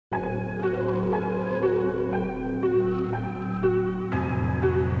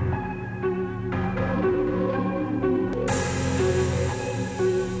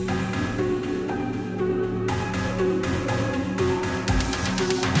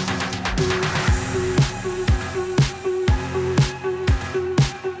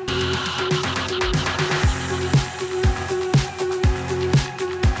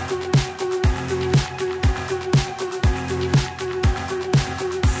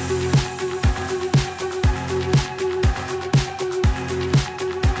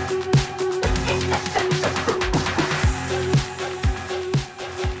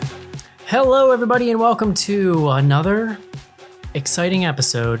Hello, everybody, and welcome to another exciting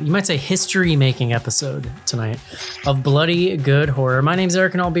episode. You might say history-making episode tonight of Bloody Good Horror. My name's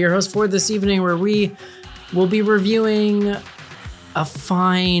Eric, and I'll be your host for this evening, where we will be reviewing a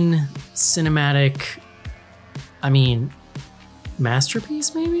fine cinematic,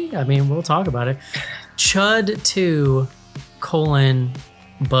 masterpiece, maybe? We'll talk about it. Chud 2,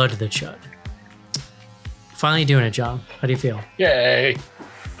 Bud the Chud. Finally doing it, John. How do you feel? Yay.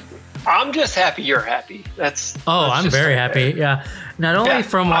 I'm just happy you're happy. I'm very happy. Yeah. Not only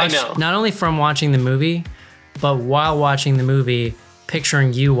from watching the movie, but while watching the movie,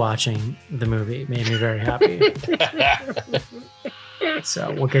 picturing you watching the movie made me very happy.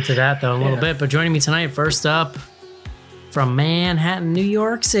 So we'll get to that though in a little bit. But joining me tonight, first up from Manhattan, New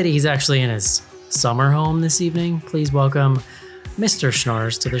York City. He's actually in his summer home this evening. Please welcome Mr.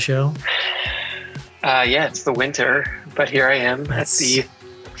 Schnars to the show. It's the winter, but here I am at the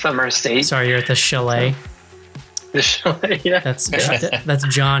summer estate. Sorry, you're at the chalet. The chalet, yeah. That's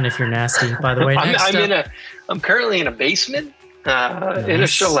John if you're nasty, by the way. I'm currently in a basement in a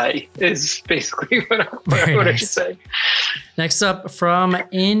chalet is basically what I should say. Next up from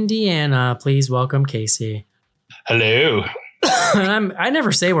Indiana, please welcome Casey. Hello. I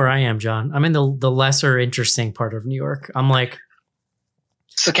never say where I am, John. I'm in the lesser interesting part of New York. I'm like...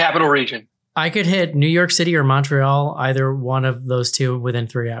 It's the capital region. I could hit New York City or Montreal, either one of those two, within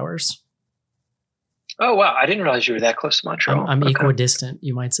 3 hours. Oh, wow. I didn't realize you were that close to Montreal. I'm equidistant,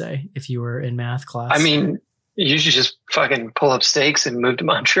 you might say, if you were in math class. You should just fucking pull up stakes and move to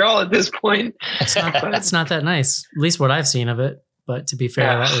Montreal at this point. It's not that nice, at least what I've seen of it. But to be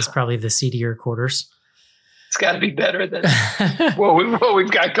fair, that was probably the seedier quarters. It's got to be better than what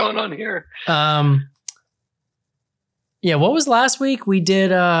we've got going on here. What was last week? We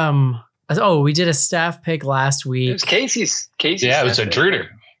did... we did a staff pick last week. It was Casey's. Yeah, it was Intruder.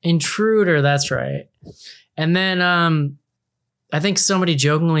 Intruder, that's right. And then I think somebody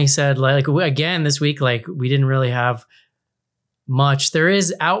jokingly said, again, this week, we didn't really have much. There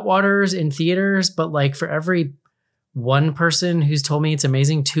is Outwaters in theaters, but for every one person who's told me it's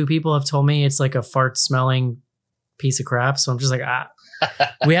amazing, 2 people have told me it's like a fart-smelling piece of crap. So I'm just like,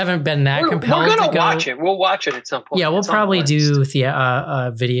 we haven't been that compelled to go. We're going to watch it. We'll watch it at some point. Yeah, we'll probably do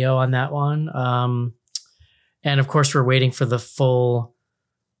a video on that one. And of course, we're waiting for the full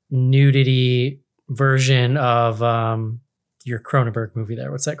nudity version of your Cronenberg movie there.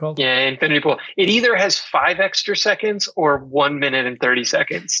 What's that called? Yeah, Infinity Pool. It either has 5 extra seconds or 1 minute and 30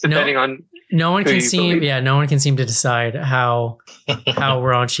 seconds, depending on no one can seem to decide how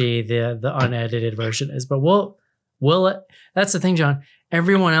raunchy the unedited version is. But we'll that's the thing, John.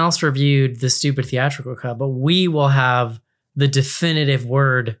 Everyone else reviewed the stupid theatrical cut, but we will have the definitive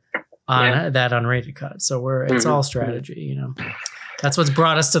word on that unrated cut. So it's all strategy, you know. That's what's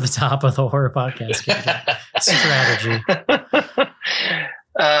brought us to the top of the horror podcast. Strategy.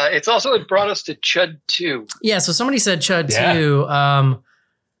 It's also what brought us to Chud 2. Yeah, so somebody said Chud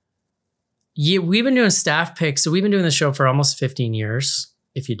 2. We've been doing staff picks. So we've been doing the show for almost 15 years,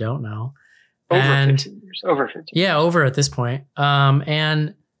 if you don't know. Over 15 years. Yeah, over at this point.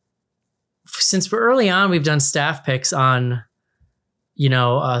 And since we're early on, we've done staff picks on,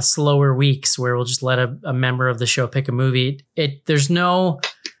 slower weeks where we'll just let a member of the show pick a movie. There's no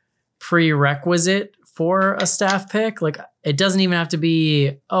prerequisite for a staff pick. It doesn't even have to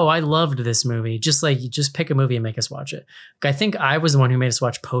be, I loved this movie. Just pick a movie and make us watch it. I think I was the one who made us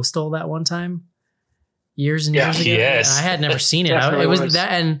watch Postal that one time years and years ago. Yes. I had never seen it. It was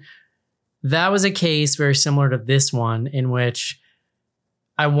that, and that was a case very similar to this one, in which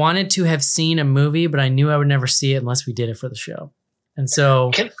I wanted to have seen a movie, but I knew I would never see it unless we did it for the show. And so...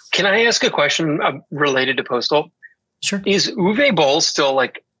 Can I ask a question related to Postal? Sure. Is Uwe Boll still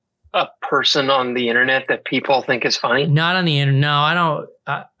a person on the internet that people think is funny? Not on the internet. No, I don't.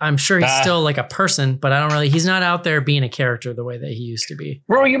 I'm sure he's still a person, but I don't really... He's not out there being a character the way that he used to be.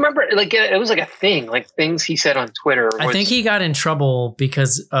 Bro, you remember, it was a thing, things he said on Twitter. I think he got in trouble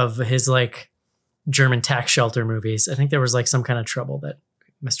because of his German tax shelter movies. I think there was some kind of trouble that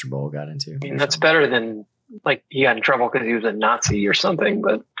Mr. Boll got into. That's better than he got in trouble because he was a Nazi or something,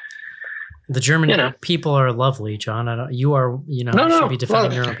 but... The German people are lovely, John. Should be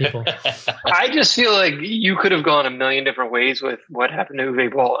defending your own people. I just feel like you could have gone a million different ways with what happened to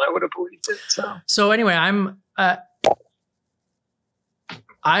Uwe Boll, and I would have believed it. So anyway,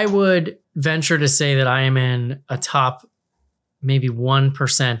 I would venture to say that I am in a top maybe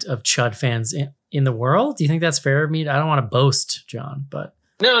 1% of Chud fans in the world. Do you think that's fair of me? I don't want to boast, John, but...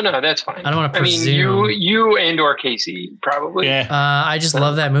 No, that's fine. I don't want to presume. You and or Casey probably. Yeah. I just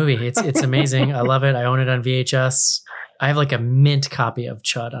love that movie. It's amazing. I love it. I own it on VHS. I have like a mint copy of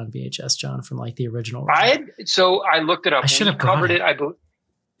Chud on VHS, John, from like the original. I looked it up. I should have covered it.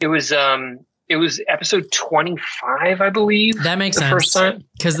 It was episode 25, I believe. That makes the sense. First time.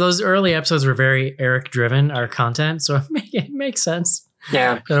 Because those early episodes were very Eric driven, our content. So it makes sense.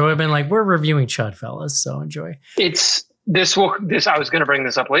 Yeah. That it would have been like, we're reviewing Chud, fellas. So enjoy. It's this. I was going to bring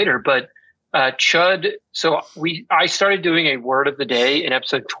this up later, but Chud. So I started doing a word of the day in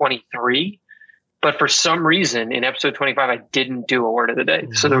episode 23, but for some reason in episode 25, I didn't do a word of the day.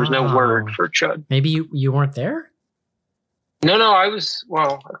 So there was no word for Chud. Maybe you weren't there? No, I was,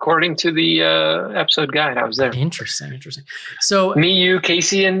 according to the episode guide, I was there. Interesting. So me, you,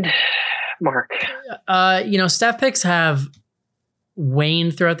 Casey, and Mark. Staff picks have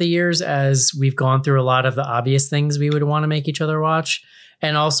waned throughout the years as we've gone through a lot of the obvious things we would want to make each other watch.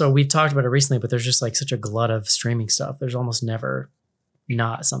 And also we've talked about it recently, but there's just like such a glut of streaming stuff. There's almost never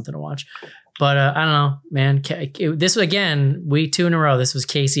not something to watch. But I don't know, man. This was, again, week 2 in a row. This was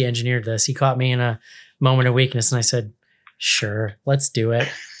Casey engineered this. He caught me in a moment of weakness and I said, sure, let's do it.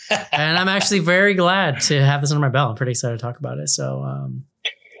 And I'm actually very glad to have this under my belt. I'm pretty excited to talk about it. So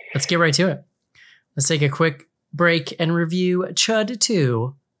let's get right to it. Let's take a quick break and review Chud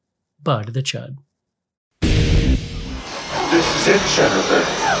 2, Bud the Chud. This is it, Senator.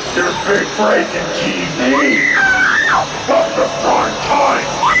 Your big break in TV. From the prime time.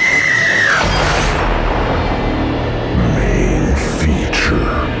 Main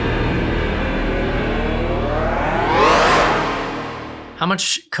feature. How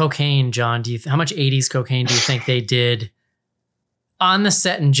much cocaine, John, how much 80s cocaine do you think they did on the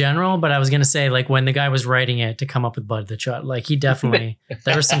set in general? But I was going to say, like, when the guy was writing it to come up with Bud the Chud, like, he definitely,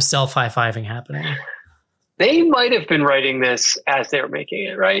 there was some self-high-fiving happening. They might have been writing this as they were making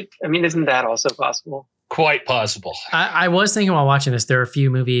it, right? I mean, isn't that also possible? Quite possible. I was thinking while watching this, there are a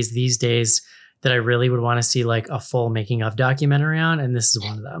few movies these days that I really would want to see like a full making of documentary on. And this is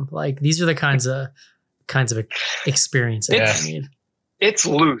one of them. Like, these are the kinds of experiences I need. It's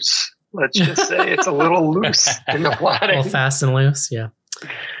loose. Let's just say it's a little loose in the plotting. A little fast and loose. Yeah.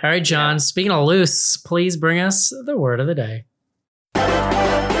 All right, John, speaking of loose, please bring us the word of the day.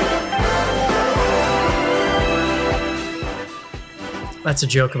 That's a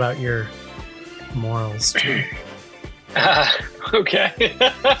joke about your morals too. Okay.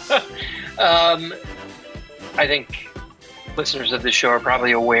 I think listeners of this show are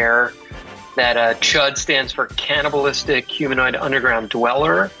probably aware that CHUD stands for Cannibalistic Humanoid Underground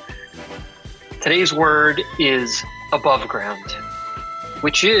Dweller. Today's word is above ground,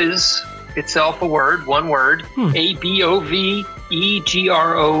 which is itself a word, one word, ABOVEGROUND.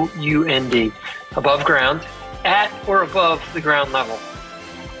 Above ground, at or above the ground level.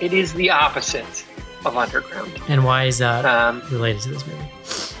 It is the opposite of underground. And why is that related to this movie?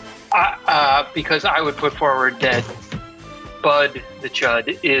 Because I would put forward that Bud the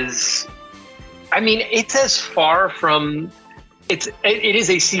Chud is, I mean, it's as far from, it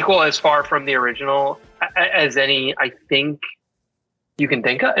is a sequel as far from the original as any, I think, you can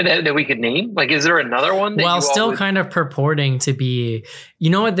think of that we could name. Like, is there another one? Well, still kind of purporting to be,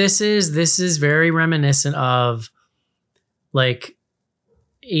 you know what this is? This is very reminiscent of like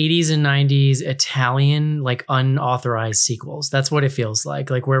 80s and 90s Italian, like unauthorized sequels. That's what it feels like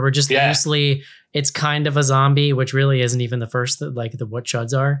where we're just loosely, it's kind of a zombie, which really isn't even the first, like what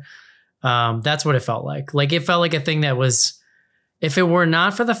Chuds are. That's what it felt like. Like, it felt like a thing that was, if it were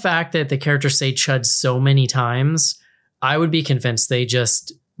not for the fact that the characters say Chud so many times, I would be convinced they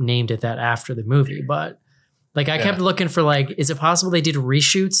just named it that after the movie. But like, I kept looking for like, is it possible they did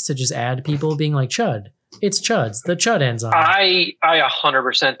reshoots to just add people being like Chud? It's Chuds. The Chud ends on. I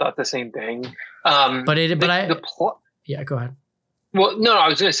 100% thought the same thing. Yeah, go ahead. Well, no, I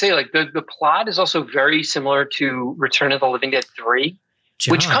was going to say like the plot is also very similar to Return of the Living Dead 3,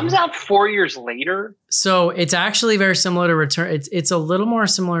 John, which comes out 4 years later. So it's actually very similar to Return. It's a little more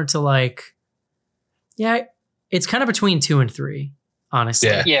similar to like, it's kind of between 2 and 3,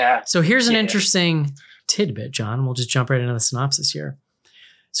 honestly. Yeah. So here's an interesting tidbit, John. We'll just jump right into the synopsis here.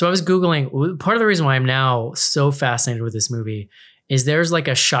 So I was Googling, part of the reason why I'm now so fascinated with this movie is there's like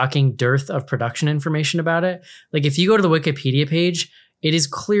a shocking dearth of production information about it. Like, if you go to the Wikipedia page, it is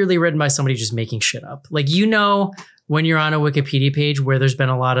clearly written by somebody just making shit up. Like, you know, when you're on a Wikipedia page where there's been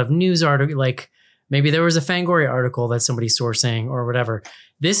a lot of news article, like maybe there was a Fangoria article that somebody's sourcing or whatever.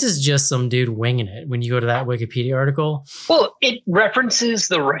 This is just some dude winging it when you go to that Wikipedia article. Well, it references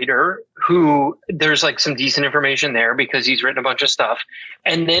the writer who there's like some decent information there because he's written a bunch of stuff.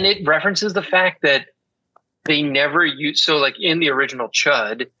 And then it references the fact that they never use, so like in the original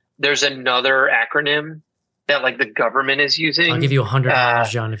Chud, there's another acronym that like the government is using. I'll give you $100,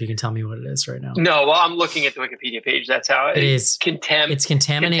 John, if you can tell me what it is right now. No, well, I'm looking at the Wikipedia page. That's how It is. It's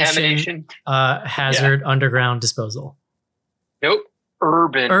contamination. Hazard, underground disposal. Nope.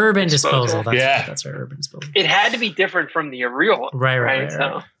 Urban disposal. That's our urban disposal. It had to be different from the real one. Right.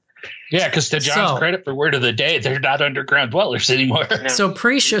 So. Yeah, because to John's credit for word of the day, they're not underground dwellers anymore. No. So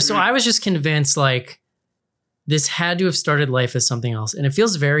pre-show, so I was just convinced like this had to have started life as something else. And it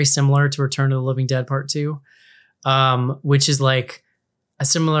feels very similar to Return of the Living Dead Part 2, which is like a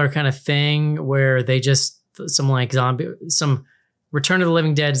similar kind of thing where they just, some Return of the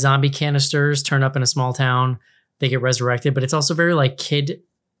Living Dead zombie canisters turn up in a small town. They get resurrected, but it's also very like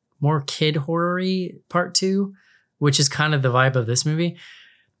more kid horror-y Part 2, which is kind of the vibe of this movie.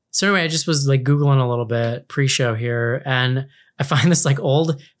 So anyway, I just was like Googling a little bit pre-show here, and I find this like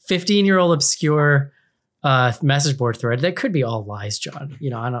old 15-year-old obscure message board thread that could be all lies, John. You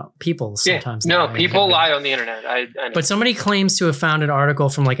know, I don't. People sometimes people lie on the internet. I know. But somebody claims to have found an article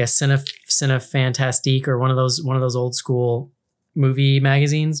from like a Cinefantastique or one of those old school movie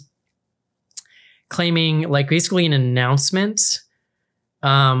magazines, claiming like basically an announcement,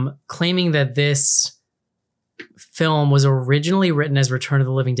 claiming that this film was originally written as Return of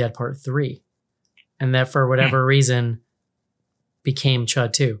the Living Dead Part 3, and that for whatever reason became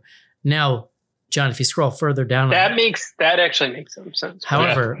Chud 2. Now, John, if you scroll further down, that actually makes some sense.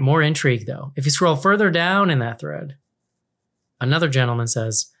 However, more intrigue though. If you scroll further down in that thread, another gentleman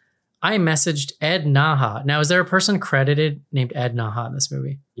says, "I messaged Ed Naha." Now, is there a person credited named Ed Naha in this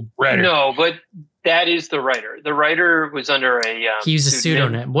movie? Writer. No, but that is the writer. The writer was under a he used a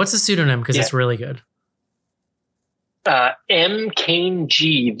pseudonym. What's a pseudonym? Because it's really good. M. Kane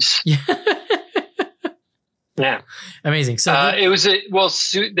Jeeves. Yeah. Amazing. So it was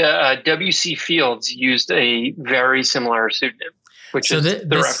W.C. Fields used a very similar pseudonym, which is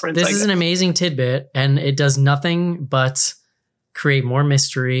the reference. This is an amazing tidbit, and it does nothing but create more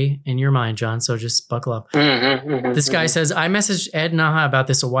mystery in your mind, John. So just buckle up. This guy says, "I messaged Ed Naha about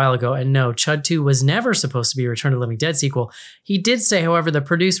this a while ago, and no, Chud 2 was never supposed to be a Return of the Living Dead sequel. He did say, however, the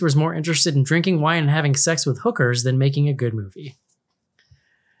producer was more interested in drinking wine and having sex with hookers than making a good movie."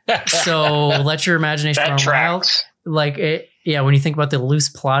 So let your imagination run wild. Like when you think about the loose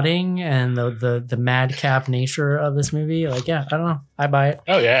plotting and the madcap nature of this movie, like I don't know, I buy it.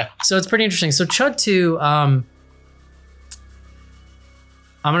 Oh yeah. So it's pretty interesting. So Chud 2, I'm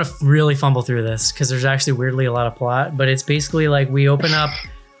gonna really fumble through this because there's actually weirdly a lot of plot, but it's basically like we open up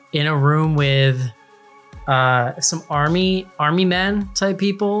in a room with some army men type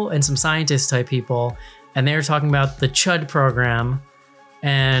people and some scientist type people, and they're talking about the Chud program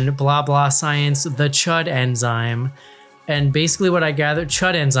and blah blah science, the Chud enzyme. And basically what I gathered,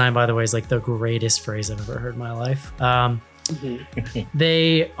 Chud enzyme, by the way, is like the greatest phrase I've ever heard in my life.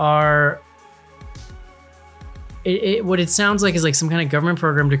 They are what it sounds like is like some kind of government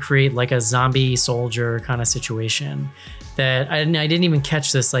program to create like a zombie soldier kind of situation that I didn't even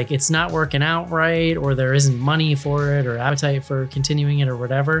catch this. Like it's not working out right, or there isn't money for it or appetite for continuing it or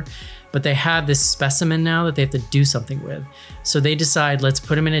whatever. But they have this specimen now that they have to do something with. So they decide, let's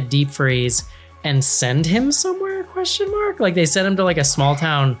put him in a deep freeze and send him somewhere, ? Like they send him to like a small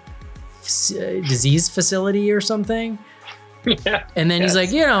town disease facility or something. Yeah. And then he's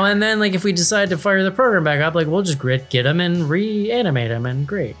like, and then like if we decide to fire the program back up, like we'll just get him and reanimate him, and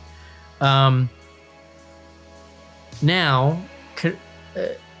great. Now,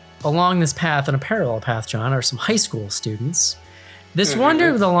 along this path, on a parallel path, John, are some high school students. This one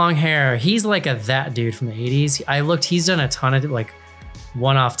dude with the long hair, he's like that dude from the 80s. I looked, he's done a ton of like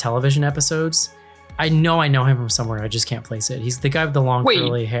one-off television episodes. I know him from somewhere. I just can't place it. He's the guy with the long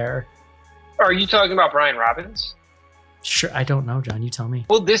curly hair. Are you talking about Brian Robbins? Sure, I don't know, John. You tell me.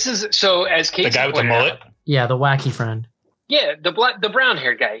 Well, this is so as Casey the guy with the mullet. Yeah, the wacky friend. Yeah, the brown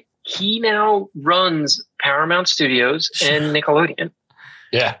haired guy. He now runs Paramount Studios and Nickelodeon.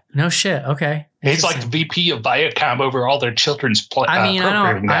 Yeah. No shit. Okay. He's like the VP of Viacom over all their children's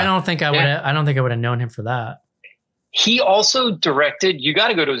I don't think I would have known him for that. He also directed. You got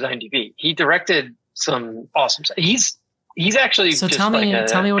to go to his IMDb. He directed some awesome stuff. He's actually. So tell me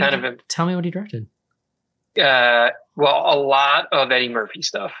what he directed. Well, a lot of Eddie Murphy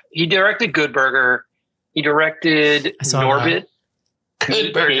stuff. He directed Good Burger. He directed Norbit.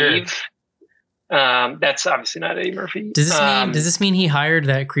 Good Burger. Dave. That's obviously not Eddie Murphy. Does this mean he hired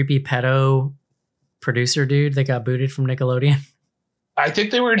that creepy pedo producer dude that got booted from Nickelodeon? I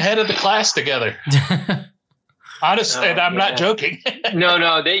think they were in head of the class together. Honestly, and I'm not joking.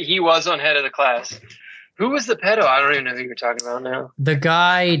 No, he was on head of the class. Who was the pedo? I don't even know who you're talking about now. The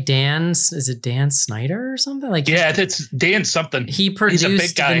guy, is it Dan Snyder or something? Like, yeah, it's Dan something. He produced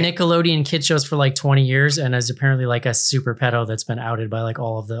the Nickelodeon kid shows for like 20 years and is apparently like a super pedo that's been outed by like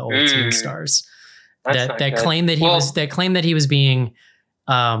all of the old teen stars. That claim that he was being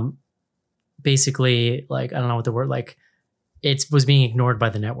basically, like, I don't know what the word, like, it was being ignored by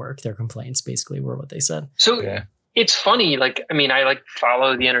the network. Their complaints basically were what they said. So it's funny. Like, I mean, I like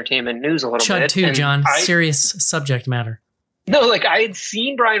follow the entertainment news a little bit. Chud too, John. Serious subject matter. No, like I had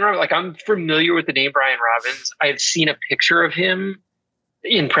seen Brian Robbins. Like, I'm familiar with the name Brian Robbins. I had seen a picture of him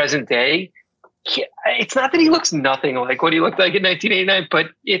in present day. It's not that he looks nothing like what he looked like in 1989, but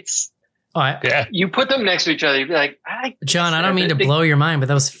it's, you put them next to each other, you'd be like, John, I don't mean to blow your mind, but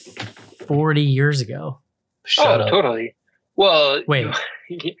that was 40 years ago. Shut up. Totally. Well, wait,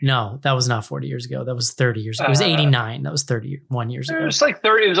 no, that was not 40 years ago. That was 30 years ago. It was 89. That was 31 years ago. It was like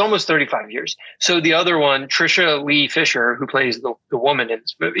 30. It was almost 35 years. So the other one, Trisha Lee Fisher, who plays the woman in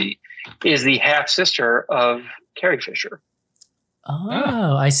this movie, is the half sister of Carrie Fisher.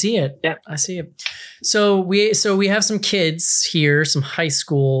 Oh, I see it. Yeah, I see it. So we have some kids here, some high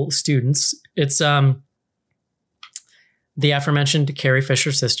school students. It's the aforementioned Carrie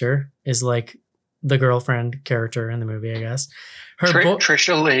Fisher sister is like the girlfriend character in the movie, I guess.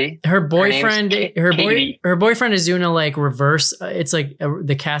 Trisha Lee. Her boyfriend, her boyfriend is doing a like reverse. It's like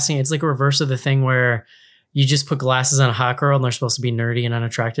the casting. It's like a reverse of the thing where you just put glasses on a hot girl and they're supposed to be nerdy and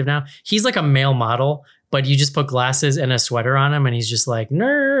unattractive now. He's like a male model, but you just put glasses and a sweater on him and he's just like,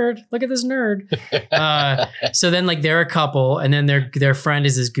 nerd, look at this nerd. So then like they're a couple and then their friend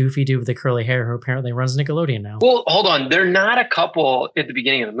is this goofy dude with the curly hair who apparently runs Nickelodeon now. Well, hold on. They're not a couple at the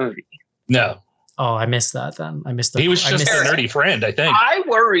beginning of the movie. No. Oh, I missed that then. He was just their nerdy friend, I think. I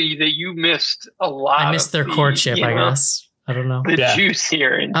worry that you missed a lot. I missed their courtship, I guess. I don't know. The juice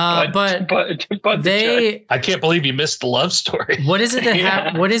here. But they... I can't believe you missed the love story. What is it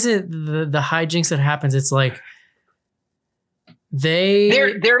that what is it, the hijinks that happens? It's like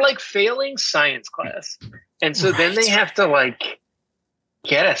they're like failing science class. And so then they have to like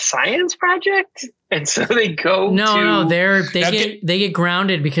get a science project. And so they go they get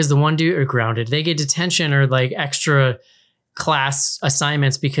grounded because the one dude they get detention or like extra class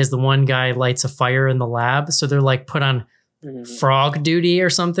assignments because the one guy lights a fire in the lab. So they're like put on frog duty or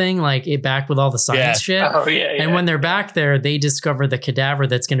something, like it back with all the science shit. Oh, yeah. And when they're back there, they discover the cadaver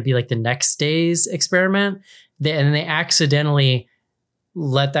that's going to be like the next day's experiment. And they accidentally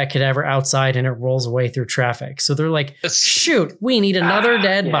let that cadaver outside and it rolls away through traffic. So they're like, shoot, we need another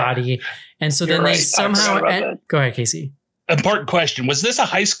dead body. And so then they somehow go ahead, Casey. Important question. Was this a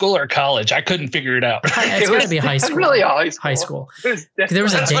high school or college? I couldn't figure it out. It's got to be high school. Really a high school. High school. There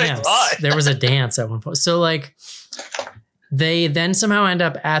was a dance. There was a dance at one point. So like they then somehow end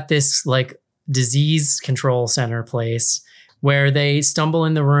up at this like disease control center place where they stumble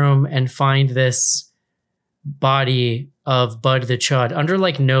in the room and find this body of Bud the Chud under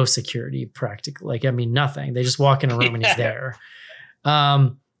like no security practically. Like, I mean, nothing. They just walk in a room and he's there.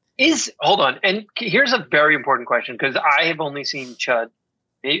 Hold on. And here's a very important question because I have only seen Chud,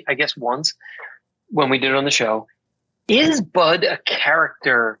 I guess once when we did it on the show. Is Bud a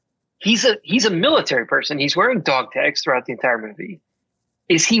character? He's a military person. He's wearing dog tags throughout the entire movie.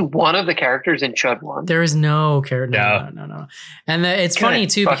 Is he one of the characters in Chud 1? There is no character. No. And it's funny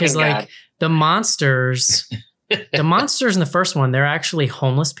too because like the monsters in the first one, they're actually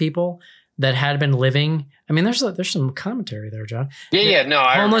homeless people that had been living. I mean, there's some commentary there, John. Yeah. No,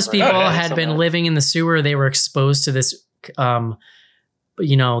 homeless people had been living in the sewer. They were exposed to this,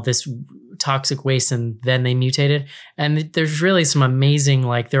 this toxic waste, and then they mutated. And there's really some amazing,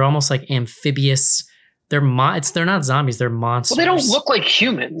 like they're almost like amphibious. They're not zombies. They're monsters. Well, they don't look like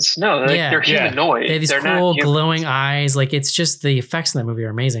humans. No, they're humanoid. They have these cool glowing eyes. Like it's just the effects in that movie are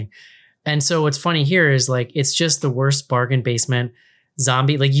amazing. And so what's funny here is like it's just the worst bargain basement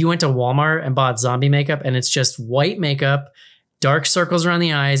zombie. Like you went to Walmart and bought zombie makeup and it's just white makeup, dark circles around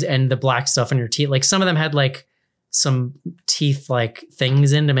the eyes and the black stuff in your teeth. Like some of them had like some teeth like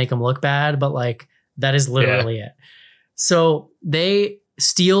things in to make them look bad, but like that is literally it. So they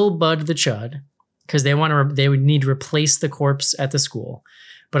steal Bud the Chud because they would need to replace the corpse at the school.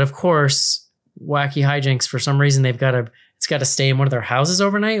 But of course, wacky hijinks, for some reason it's got to stay in one of their houses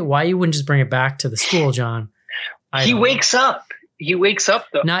overnight. Why you wouldn't just bring it back to the school, John? He wakes up. He wakes up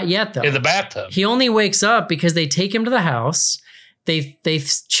though. Not yet though. In the bathtub. He only wakes up because they take him to the house. They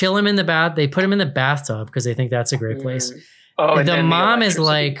chill him in the bath. They put him in the bathtub because they think that's a great place. Oh, the mom is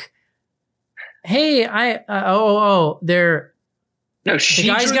like, "Hey, No, she the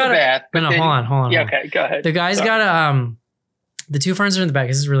guy's got a bath. hold on. Yeah, okay, go ahead. The guy's got The two friends are in the back.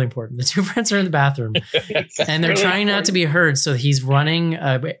 This is really important. The two friends are in the bathroom and they're trying not to be heard. So he's running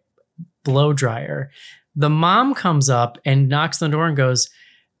a blow dryer. The mom comes up and knocks on the door and goes,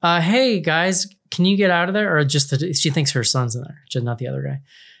 hey guys, can you get out of there? Or she thinks her son's in there, just not the other guy.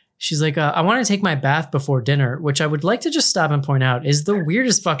 She's like, I want to take my bath before dinner, which I would like to just stop and point out is the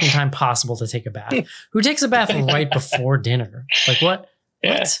weirdest fucking time possible to take a bath. Who takes a bath right before dinner? Like what?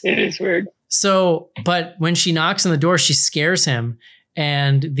 Yeah, what? it is weird. So, but when she knocks on the door, she scares him,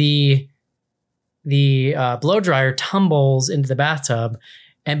 and the blow dryer tumbles into the bathtub,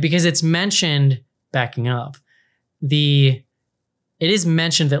 and because it's mentioned, backing up, it is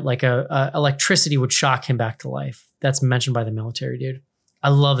mentioned that like a electricity would shock him back to life. That's mentioned by the military dude. I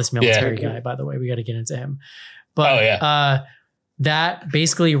love this military guy, by the way. We got to get into him, but that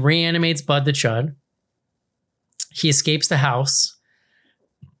basically reanimates Bud the Chud. He escapes the house.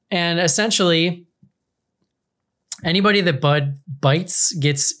 And essentially, anybody that Bud bites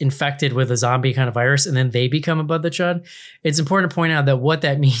gets infected with a zombie kind of virus, and then they become a Bud the Chud. It's important to point out that what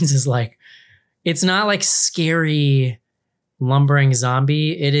that means is like, it's not like scary, lumbering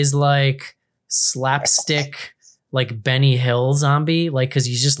zombie. It is like slapstick, like Benny Hill zombie, like because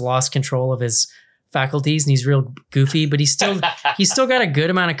he's just lost control of his faculties and he's real goofy, but he's still got a good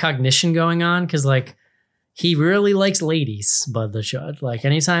amount of cognition going on because like. He really likes ladies, Bud the Chud. Like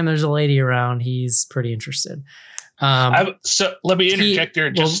anytime there's a lady around, he's pretty interested. So let me interject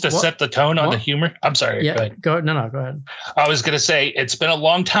here just to set the tone on the humor. I'm sorry. Yeah, go ahead. I was going to say, it's been a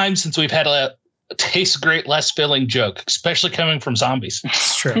long time since we've had a tastes great, less filling joke, especially coming from zombies.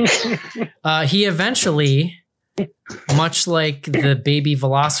 It's true. He eventually, much like the baby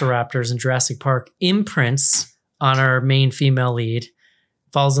velociraptors in Jurassic Park, imprints on our main female lead,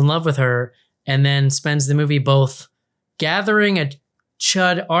 falls in love with her, and then spends the movie both gathering a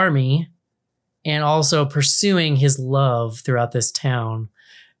Chud army and also pursuing his love throughout this town.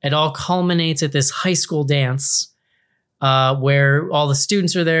 It all culminates at this high school dance where all the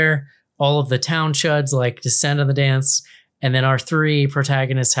students are there. All of the town Chuds like descend on the dance. And then our three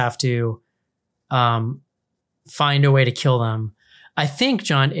protagonists have to find a way to kill them. I think,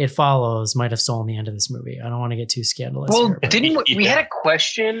 John, It Follows might have stolen the end of this movie. I don't want to get too scandalous. Well, here, we had a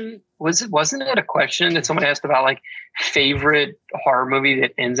question? Wasn't it a question that someone asked about like favorite horror movie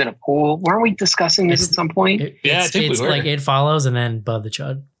that ends in a pool? Weren't we discussing this at some point? It's like It Follows and then Bud the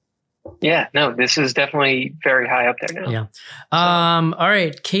Chud. Yeah, no, this is definitely very high up there now. Yeah. All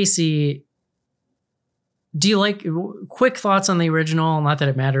right, Casey. Do you like quick thoughts on the original? Not that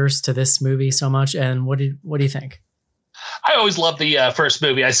it matters to this movie so much. And what do you think? I always loved the first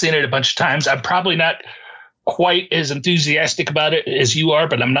movie. I've seen it a bunch of times. I'm probably not quite as enthusiastic about it as you are,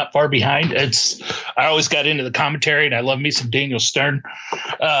 but I'm not far behind. I always got into the commentary, and I love me some Daniel Stern.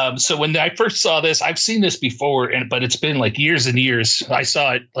 So when I first saw this, I've seen this before, but it's been like years and years. I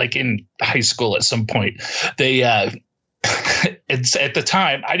saw it like in high school at some point. It's at the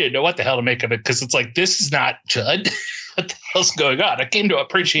time I didn't know what the hell to make of it because it's like, this is not Chud. What the hell's going on? I came to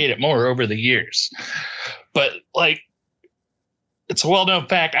appreciate it more over the years, but like. It's a well-known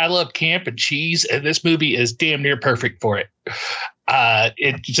fact. I love camp and cheese, and this movie is damn near perfect for it.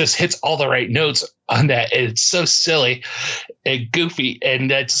 It just hits all the right notes on that. It's so silly and goofy, and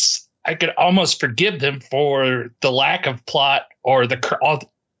I could almost forgive them for the lack of plot or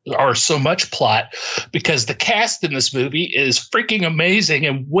so much plot because the cast in this movie is freaking amazing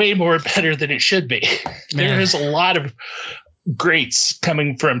and way more better than it should be. There is a lot of greats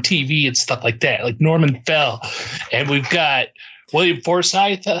coming from TV and stuff like that, like Norman Fell, and we've got. William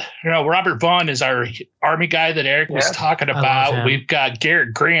Forsythe, Robert Vaughn is our army guy that Eric was talking about. We've got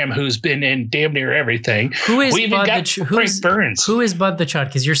Garrett Graham, who's been in damn near everything. We've even got Frank Burns. Who is Bud the Chud?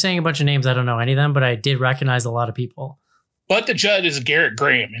 Because you're saying a bunch of names. I don't know any of them, but I did recognize a lot of people. Bud the Chud is Garrett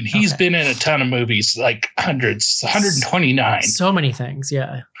Graham, and he's been in a ton of movies, like hundreds, 129. So many things,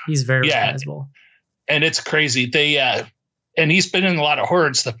 yeah. He's very recognizable. And it's crazy. And he's been in a lot of horror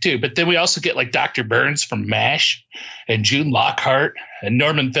and stuff too. But then we also get like Dr. Burns from MASH and June Lockhart and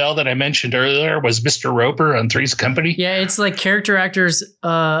Norman Fell that I mentioned earlier was Mr. Roper on Three's Company. Yeah, it's like character actors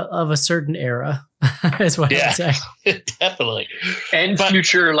of a certain era is what I would say. Definitely. And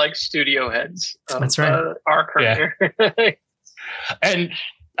future like studio heads. That's right. Our career. Yeah. And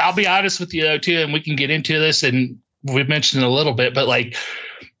I'll be honest with you though too, and we can get into this and we've mentioned it a little bit, but like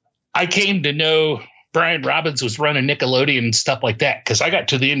I came to know Brian Robbins was running Nickelodeon and stuff like that because I got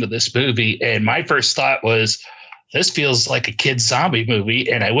to the end of this movie and my first thought was this feels like a kid's zombie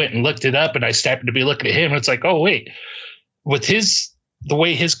movie, and I went and looked it up and I happened to be looking at him and it's like, oh wait, with the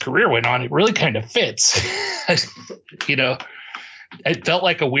way his career went on, it really kind of fits. It felt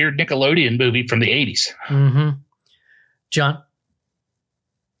like a weird Nickelodeon movie from the 80s. Mm-hmm. John?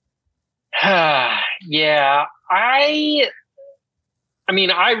 Yeah, I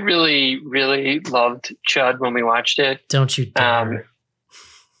mean, I really, really loved Chud when we watched it. Don't you dare.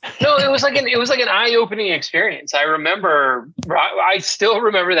 No, it was like an eye-opening experience. I still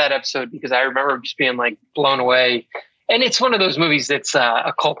remember that episode because I remember just being like blown away. And it's one of those movies that's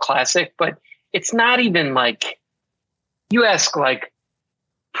a cult classic, but it's not even like, you ask like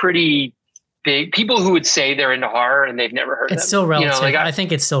pretty big people who would say they're into horror and they've never heard It's them. still relative. You know, like I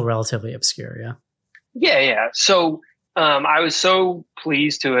think it's still relatively obscure. Yeah. Yeah. So I was so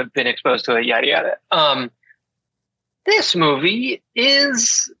pleased to have been exposed to it. Yada yada. This movie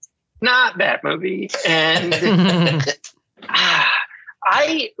is not that movie, and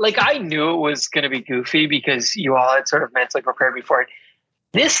I knew it was going to be goofy because you all had sort of mentally prepared me for it.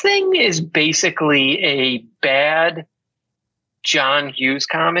 This thing is basically a bad John Hughes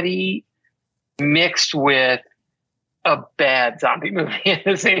comedy mixed with a bad zombie movie at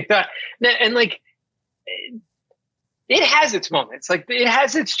the same time. And like, it has its moments. Like, it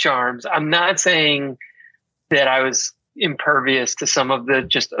has its charms. I'm not saying that I was impervious to some of the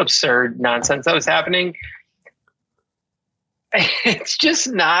just absurd nonsense that was happening. It's just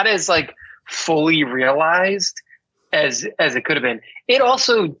not as like fully realized as it could have been. It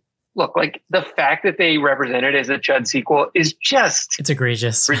also, look, like the fact that they represent it as a Chud sequel is just, it's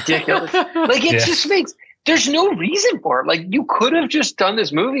egregious, ridiculous. Like, it just makes, there's no reason for it. Like, you could have just done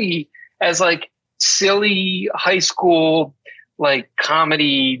this movie as like silly high school, like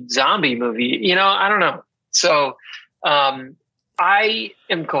comedy zombie movie, you know? I don't know. So, I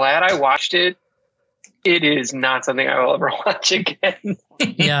am glad I watched it. It is not something I will ever watch again.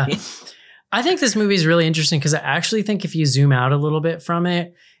 Yeah. I think this movie is really interesting because I actually think if you zoom out a little bit from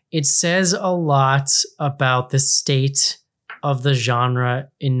it, it says a lot about the state of the genre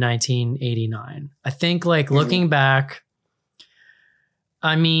in 1989. I think like looking back,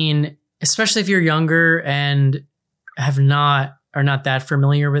 I mean, especially if you're younger and are not that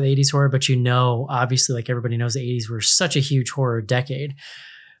familiar with 80s horror, but you know, obviously like everybody knows the 80s were such a huge horror decade.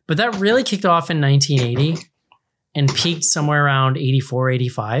 But that really kicked off in 1980 and peaked somewhere around 84,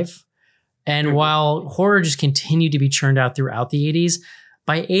 85. And while horror just continued to be churned out throughout the 80s,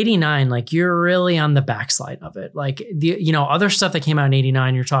 by 89, like you're really on the backslide of it. Like other stuff that came out in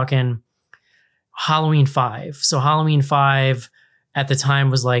 89, you're talking Halloween 5. So Halloween 5 at the time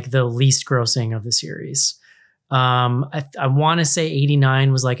was like the least grossing of the series. I want to say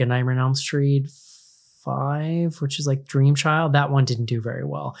 89 was like a Nightmare on Elm Street 5, which is like Dream Child. That one didn't do very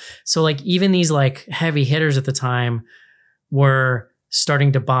well. So like even these like heavy hitters at the time were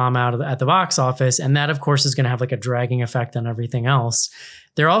starting to bomb out at the box office. And that of course is going to have like a dragging effect on everything else.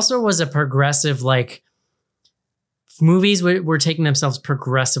 There also was a progressive, like movies were taking themselves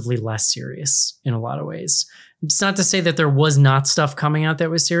progressively less serious in a lot of ways. It's not to say that there was not stuff coming out that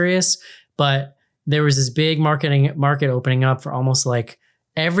was serious, but there was this big market opening up for almost like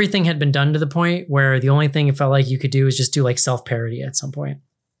everything had been done to the point where the only thing it felt like you could do is just do like self-parody at some point.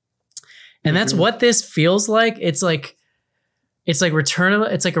 And that's what this feels like. It's like a Return of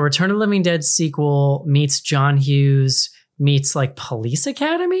the Living Dead sequel meets John Hughes meets like Police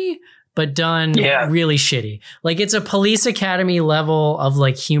Academy, but done really shitty. Like it's a Police Academy level of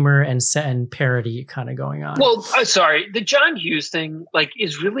like humor and parody kind of going on. Well, sorry, the John Hughes thing like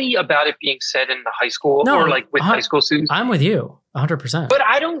is really about it being set in the high school or like with high school students. I'm with you 100%. But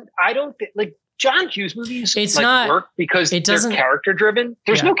I don't like John Hughes movies. It's like, not work because it doesn't character driven.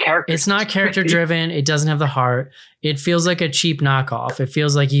 There's no character. It's not character driven. It doesn't have the heart. It feels like a cheap knockoff. It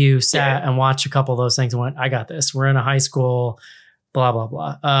feels like you sat and watched a couple of those things and went, I got this. We're in a high school, blah, blah,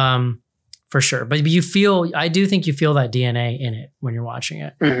 blah. For sure. But I do think you feel that DNA in it when you're watching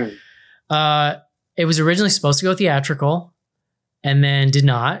it. It was originally supposed to go theatrical and then did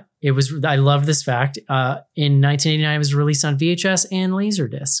not. I love this fact. In 1989, it was released on VHS and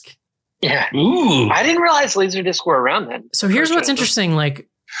Laserdisc. Yeah. Ooh. I didn't realize Laserdisc were around then. So here's what's interesting. Like,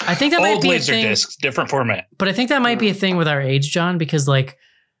 I think that might be a thing. Laserdiscs, different format. But I think that might be a thing with our age, John, because like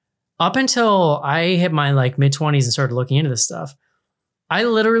up until I hit my like mid-20s and started looking into this stuff, I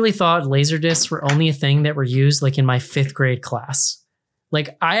literally thought Laserdiscs were only a thing that were used like in my 5th grade class.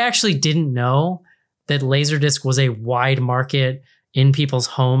 Like I actually didn't know that Laserdisc was a wide market in people's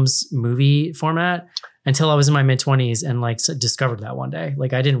homes movie format until I was in my mid-20s and like discovered that one day.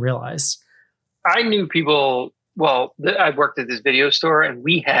 Like I didn't realize. I knew people. Well, I worked at this video store and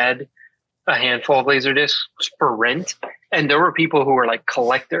we had a handful of Laserdiscs for rent. And there were people who were like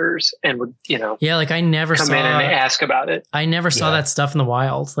collectors and would, like I never come in and ask about it. I never saw that stuff in the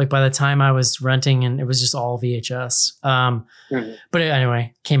wild. Like by the time I was renting and it was just all VHS. But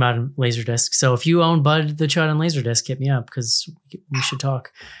anyway, came out in Laserdisc. So if you own Bud the Chud on Laserdisc, hit me up because we should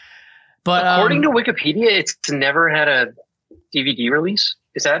talk. But according to Wikipedia, it's never had a DVD release.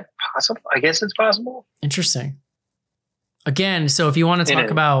 Is that possible? I guess it's possible. Interesting. Again, so if you want to talk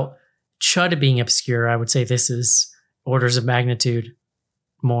about Chud being obscure, I would say this is orders of magnitude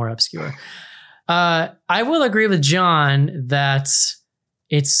more obscure. I will agree with John that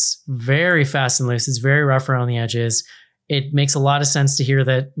it's very fast and loose. It's very rough around the edges. It makes a lot of sense to hear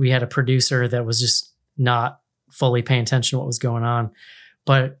that we had a producer that was just not fully paying attention to what was going on.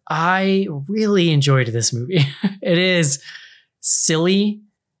 But I really enjoyed this movie. It is silly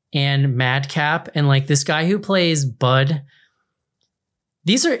and madcap. And like this guy who plays Bud,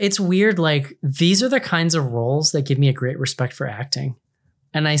 it's weird. Like these are the kinds of roles that give me a great respect for acting.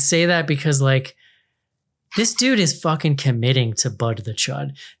 And I say that because like this dude is fucking committing to Bud the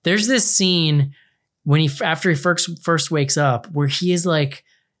Chud. There's this scene when after he first wakes up where he is like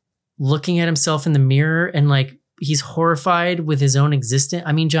looking at himself in the mirror and like he's horrified with his own existence.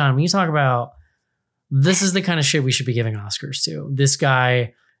 I mean, John, when you talk about this is the kind of shit we should be giving Oscars to. This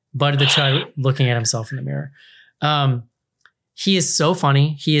guy, Bud the Chud, looking at himself in the mirror. He is so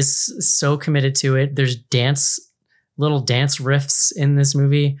funny. He is so committed to it. There's little dance riffs in this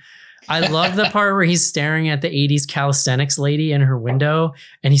movie. I love the part where he's staring at the 80s calisthenics lady in her window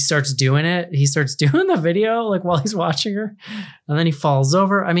and he starts doing it. He starts doing the video like while he's watching her and then he falls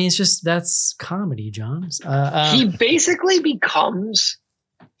over. I mean, it's just, that's comedy, John. He basically becomes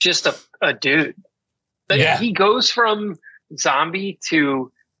just a dude. Like, he goes from zombie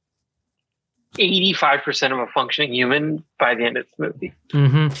to 85% of a functioning human by the end of the movie.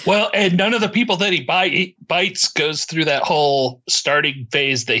 Mm-hmm. Well, and none of the people that he bites goes through that whole starting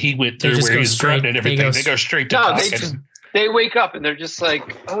phase that he went through where he's drugged and everything. They go straight to talking. They wake up and they're just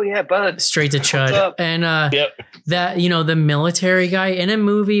like, oh yeah, Bud. Straight to Chud. And that, the military guy in a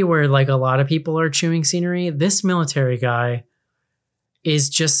movie where like a lot of people are chewing scenery, this military guy is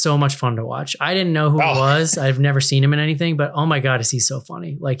just so much fun to watch. I didn't know who he was. I've never seen him in anything, but oh my God, is he so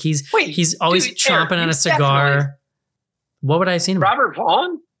funny. Like he's always chomping on a cigar. What would I have seen him? Robert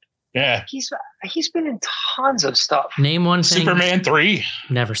Vaughn? Yeah. He's been in tons of stuff. Name one thing. Superman 3.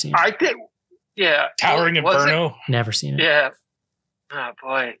 Never seen it. I think, yeah. Towering Inferno. Never seen it. Yeah. Oh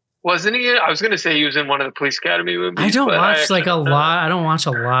boy. Wasn't he? I was going to say he was in one of the Police Academy movies. I don't watch a lot. I don't watch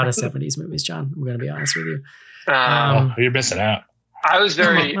a lot of 70s movies, John. I'm going to be honest with you. You're missing out. I was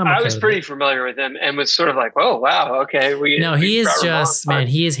pretty familiar with him and was sort of like, oh wow, okay. He is just man.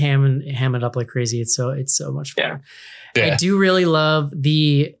 He is hamming up like crazy. It's so much fun. Yeah. I do really love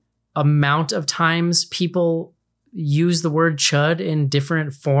the amount of times people use the word chud in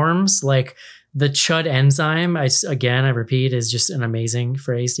different forms. Like the chud enzyme, I repeat, is just an amazing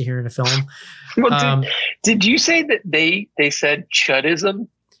phrase to hear in a film. Well, did you say that they said chudism?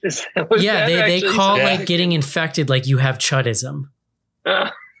 They call like getting infected like you have chudism.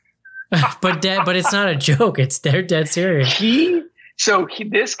 But it's not a joke. They're dead serious.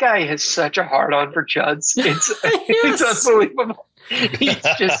 This guy has such a hard on for chuds. It's unbelievable.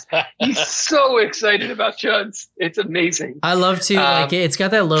 He's so excited about chuds. It's amazing. I love to like it's got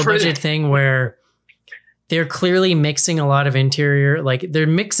that low budget thing where they're clearly mixing a lot of interior, like they're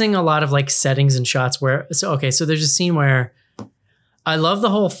mixing a lot of like settings and shots so there's a scene where I love the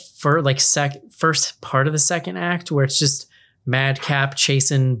whole first part of the second act where it's just madcap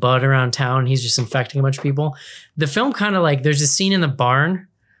chasing Bud around town. He's just infecting a bunch of people. The film kind of like there's a scene in the barn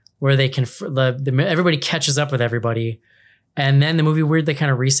where they can everybody catches up with everybody, and then the movie weirdly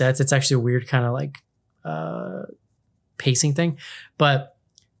kind of resets. It's actually a weird kind of like pacing thing, but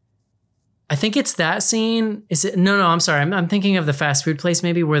I think it's that scene. Is it? No, I'm sorry. I'm thinking of the fast food place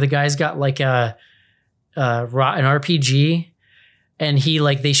maybe where the guy's got like an RPG. And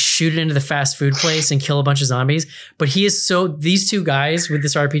they shoot it into the fast food place and kill a bunch of zombies. But these two guys with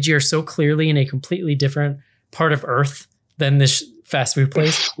this RPG are so clearly in a completely different part of Earth than this fast food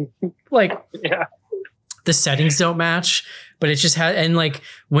place. The settings don't match, but it just and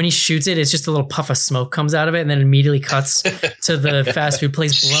when he shoots it, it's just a little puff of smoke comes out of it and then immediately cuts to the fast food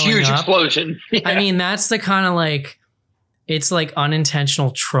place blowing huge up. Explosion. Yeah. I mean, that's the kind of it's like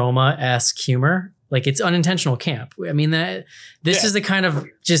unintentional trauma-esque humor. Like it's unintentional camp. I mean, this is the kind of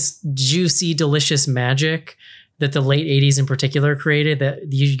just juicy, delicious magic that the late 80s in particular created that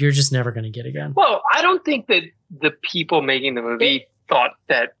you're just never going to get again. Well, I don't think that the people making the movie thought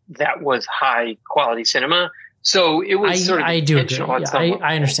that was high quality cinema. So it was I do agree.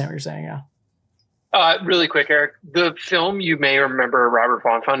 I understand what you're saying. Yeah. Really quick, Eric, the film you may remember Robert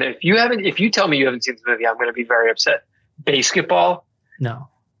Vaughn from. If you tell me you haven't seen this movie, I'm going to be very upset. Basketball. No.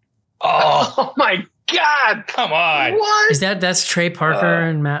 Oh my God. Come on. What? Is that's Trey Parker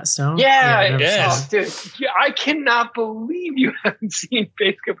and Matt Stone? Yeah, I never yeah. saw it. Dude, I cannot believe you haven't seen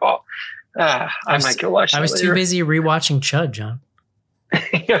Basketball. I might go watch. I was that too later. busy rewatching Chud, John.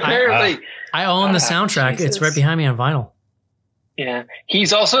 Apparently, I own the soundtrack. Jesus. It's right behind me on vinyl. yeah.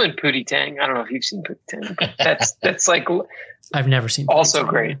 He's also in Pootie Tang. I don't know if you've seen Pootie Tang. But that's like I've never seen. also Pootie Tang.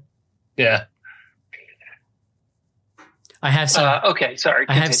 great. Yeah. I have seen. Okay, sorry.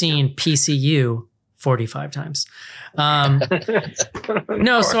 I have continue. seen PCU 45 times.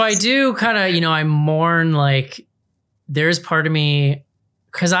 No, so I do kind of, I mourn, like, there's part of me,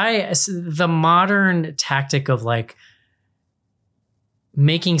 because the modern tactic of like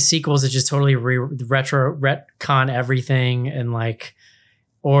making sequels that just totally retcon everything and like,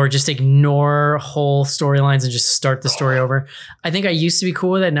 or just ignore whole storylines and just start the story over. I think I used to be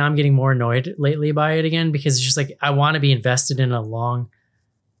cool with it. Now I'm getting more annoyed lately by it again, because it's just like, I want to be invested in a long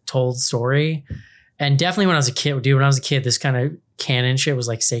told story. And definitely when I was a kid, this kind of canon shit was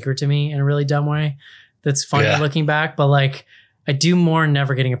like sacred to me in a really dumb way. That's funny looking back, but like, I do mourn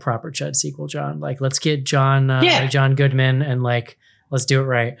never getting a proper Chud sequel, John. Like, let's get John Goodman and like, let's do it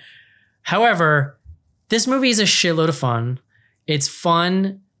right. However, this movie is a shitload of fun. It's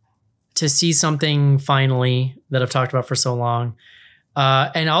fun to see something finally that I've talked about for so long.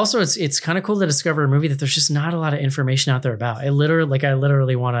 And also it's kind of cool to discover a movie that there's just not a lot of information out there about. I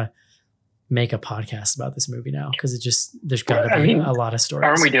literally want to make a podcast about this movie now, because there's got to be a lot of stories.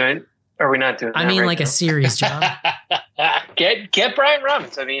 Are we not doing that? I mean, right like now? a series, John. Get Brian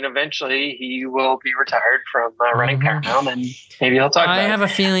Robbins. I mean, eventually he will be retired from running Paramount, and maybe he'll talk about I have it. a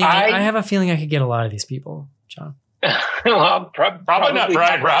feeling. I have a feeling I could get a lot of these people, John. Well, probably not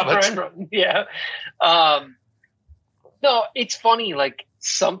Brian Robbins. Yeah. No, it's funny. Like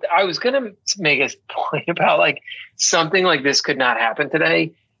I was going to make a point about like something like this could not happen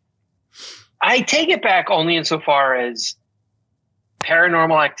today. I take it back only insofar as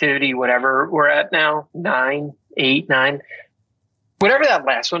Paranormal Activity, whatever we're at now, 9, whatever that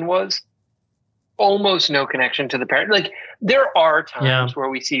last one was, almost no connection to the like there are times where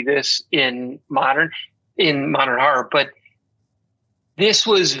we see this in modern horror, but this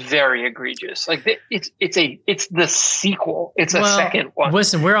was very egregious. Like it's the sequel. It's a second one.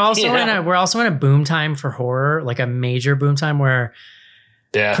 Listen, we're also in a boom time for horror, like a major boom time where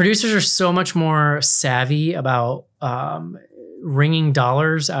producers are so much more savvy about wringing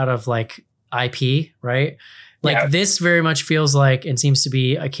dollars out of like IP, right? Like this very much feels like, and seems to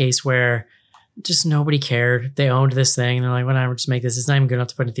be a case where just nobody cared. They owned this thing. And they're like, whatever, just make this. It's not even good enough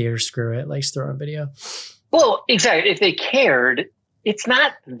to put in theaters. Screw it. Like, just throw it on video. Well, exactly. If they cared, it's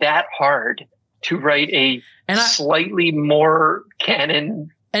not that hard to write a slightly more canon.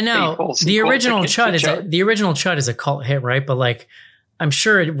 And now the original Chud is a cult hit, right? But like, I'm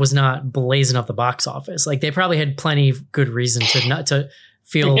sure it was not blazing up the box office. Like they probably had plenty of good reason to not to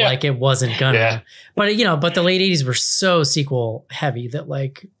feel like it wasn't gonna. But but the late 80s were so sequel heavy that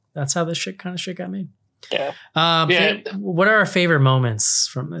like that's how this shit got made. Yeah. What are our favorite moments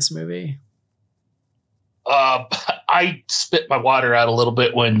from this movie? I spit my water out a little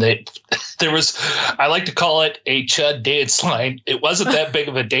bit when there was, I like to call it a Chud dance line. It wasn't that big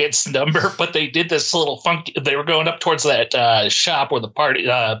of a dance number, but they did this little funky, they were going up towards that shop where the party,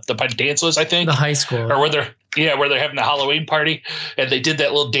 the dance was, I think. The high school. Or where they're having the Halloween party, and they did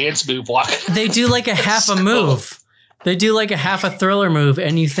that little dance move walking. They do like a half a move. They do like a half a Thriller move,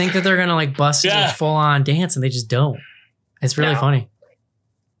 and you think that they're going to like bust into full on dance, and they just don't. It's really funny.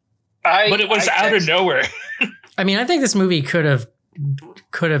 But it was out of nowhere. I mean, I think this movie could have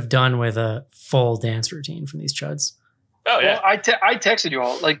done with a full dance routine from these Chuds. Oh yeah. Well, I texted you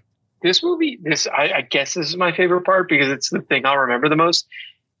all like this movie. I guess this is my favorite part because it's the thing I'll remember the most.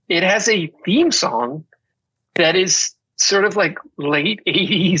 It has a theme song that is sort of like late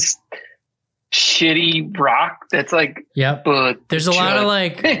 80s shitty rock. That's like but there's a lot of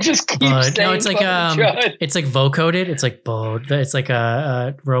like it just keeps no, it's like it's like vocoded. It's like it's like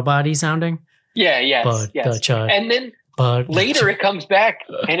a robot-y sounding. Yeah, yes. The Chud. And then later it comes back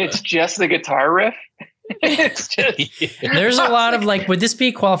and it's just the guitar riff. It's just there's a lot of like, would this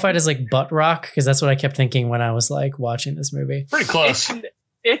be qualified as like butt rock? Because that's what I kept thinking when I was like watching this movie. Pretty close.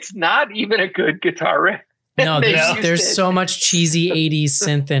 It's not even a good guitar riff. No, there's so much cheesy 80s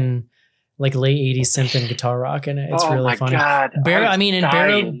synth and like late 80s synth and guitar rock in it. It's really funny. God,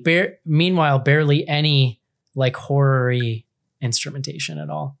 meanwhile, barely any like horror-y instrumentation at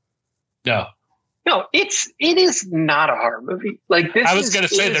all. No, it is not a horror movie. Like this, I was going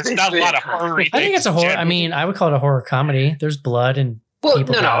to say there's not a lot of horror. I think it's a horror. I mean, I would call it a horror comedy. There's blood and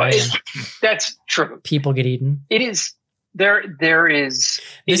people die. That's true. People get eaten. It is. there is.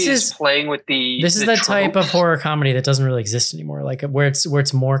 This It is is- playing with the. This is the that type of tropes. horror comedy that doesn't really exist anymore, like where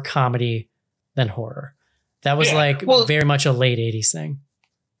it's more comedy than horror. That was Yeah. like Well- very much a late 80s thing.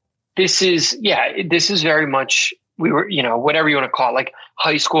 This is very much whatever you want to call it, like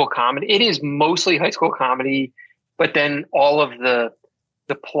high school comedy. It is mostly high school comedy, but then all of the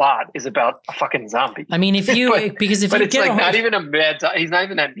plot is about a fucking zombie. I mean, if you because if but you it's get like a, not even a bad. He's not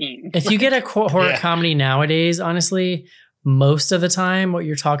even that mean. if you get a horror Yeah. comedy nowadays, honestly, most of the time what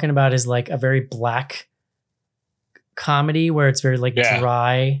you're talking about is like a very black comedy where it's very like Yeah.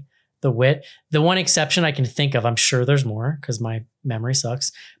 dry, the wit. The one exception I can think of, I'm sure there's more because my memory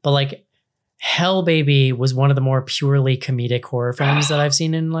sucks, but like Hell Baby was one of the more purely comedic horror films that I've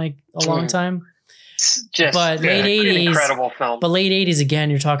seen in like a long time. It's just But late an 80s, incredible film. but late 80s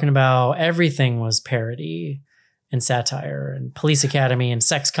again, you're talking about everything was parody and satire and Police Academy and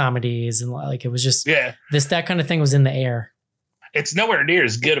sex comedies and like it was just Yeah. that kind of thing was in the air. It's nowhere near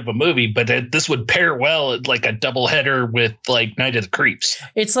as good of a movie, but this would pair well at like a double header with like Night of the Creeps.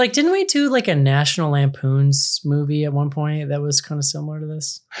 It's like, didn't we do like a National Lampoon's movie at one point that was kind of similar to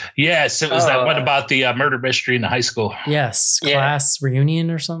this? Yes, it was that one about the murder mystery in the high school. Yes, Yeah. Class Reunion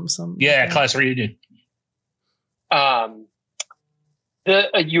or something. Yeah, like that. class reunion.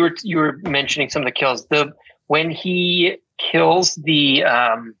 You were mentioning some of the kills. When he kills the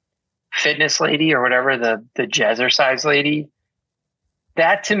fitness lady or whatever, the jazzercise lady,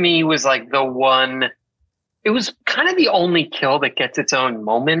 that to me was like the one. It was kind of the only kill that gets its own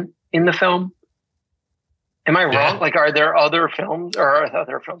moment in the film. Am I wrong? Yeah. Like, are there other films or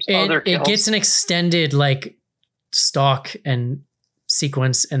other films? other It kills? gets an extended like stalk and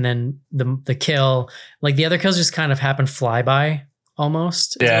sequence, and then the kill. Like the other kills just kind of happen flyby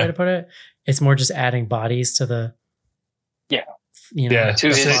almost. Is the Yeah. way to put it. It's more just adding bodies to the. Yeah. Yeah. To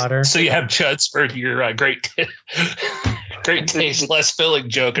his- slaughter. So you have Chuds for your great taste, less filling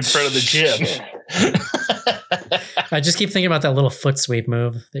joke in front of the gym. I just keep thinking about that little foot sweep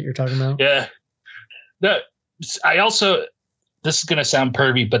move that you're talking about. Yeah. No, I also, this is going to sound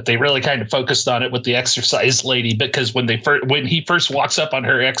pervy, but they really kind of focused on it with the exercise lady, because when he first walks up on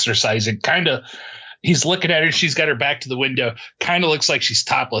her exercising, he's looking at her, she's got her back to the window, kind of looks like she's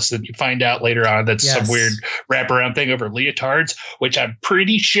topless. And you find out later on that's Yes. some weird wraparound thing over leotards, which I'm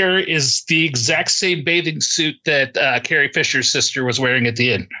pretty sure is the exact same bathing suit that Carrie Fisher's sister was wearing at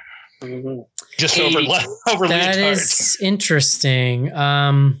the end. Mhm. Just Katie. over That leotards. is interesting.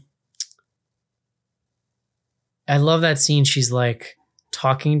 I love that scene. She's like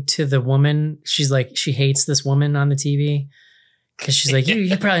talking to the woman. She's like, she hates this woman on the TV because she's like,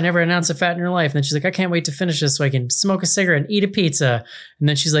 you probably never announced a fat in your life. And then she's like, I can't wait to finish this so I can smoke a cigarette and eat a pizza. And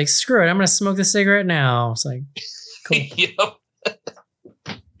then she's like, screw it, I'm going to smoke the cigarette now. It's like, cool. Yep.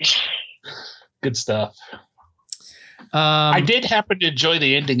 Good stuff. Um, I did happen to enjoy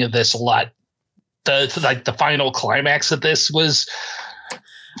the ending of this a lot. The final climax of this was fun.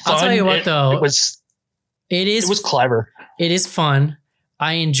 I'll tell you what, though. It was it clever. It is fun.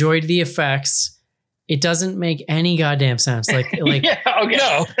 I enjoyed the effects. It doesn't make any goddamn sense. Like yeah, okay.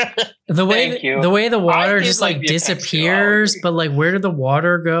 No. the Thank you. way the water did just like like the effects too, I'll disappears, agree. but like where did the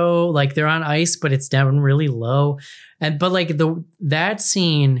water go? Like they're on ice, but it's down really low. But like that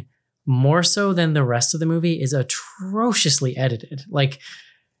scene more so than the rest of the movie is atrociously edited. Like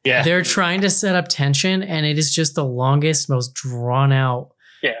Yeah. they're trying to set up tension, and it is just the longest, most drawn out.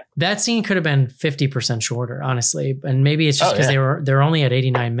 Yeah. That scene could have been 50% shorter, honestly. And maybe it's just Oh, because yeah. they're only at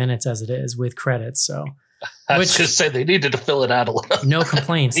 89 minutes as it is with credits. So I which- was just say they needed to fill it out a little. no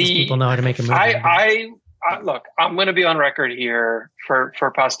complaints. These The- people know how to make a movie. I look, I'm going to be on record here for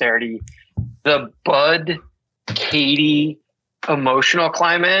posterity. The Bud Katie emotional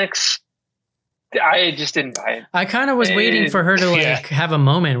climax, I just didn't buy it. I kind of was waiting for her to like Yeah. have a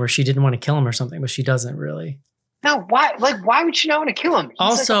moment where she didn't want to kill him or something, but she doesn't really. No, why? Like, why would she not want to kill him? He's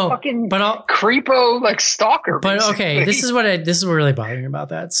Also, like a fucking but I'll, creepo, like stalker. but okay, basically. this is what really bothering me about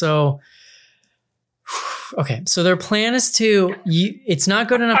that. So, okay, so their plan is to. It's not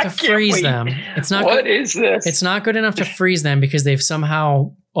good enough I to can't freeze wait. them. It's not. What good, is this? It's not good enough to freeze them because they've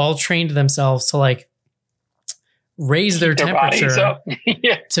somehow all trained themselves to like raise their Keep bodies temperature up.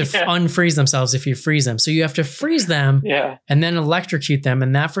 yeah, to yeah. unfreeze themselves if you freeze them. So you have to freeze them yeah. and then electrocute them,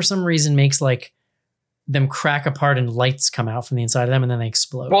 and that for some reason makes like them crack apart and lights come out from the inside of them, and then they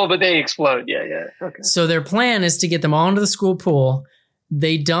explode. Well, but they explode. Yeah, yeah. Okay. So their plan is to get them all into the school pool.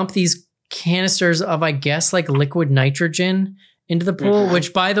 They dump these canisters of, I guess, like liquid nitrogen into the pool, Mhm.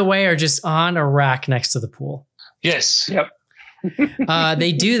 which, by the way, are just on a rack next to the pool. Yes. Yep.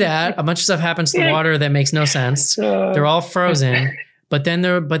 They do that. A bunch of stuff happens to the Yeah. water that makes no sense. They're all frozen. But then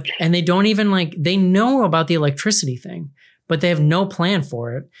and they don't even like, they know about the electricity thing, but they have no plan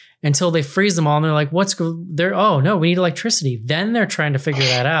for it until they freeze them all. And they're like, oh no, we need electricity. Then they're trying to figure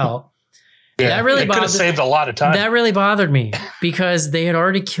that out. Yeah, that really could have saved a lot of time. That really bothered me because they had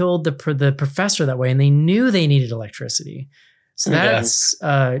already killed the professor that way, and they knew they needed electricity. So that's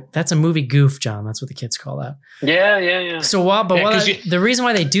a movie goof, John. That's what the kids call that. Yeah. So the reason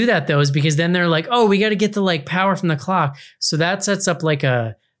why they do that though is because then they're like, oh, we got to get the like power from the clock. So that sets up like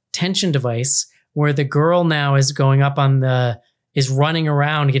a tension device where the girl now is going up is running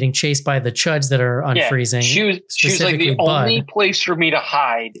around getting chased by the chuds that are unfreezing. She was like, the only place for me to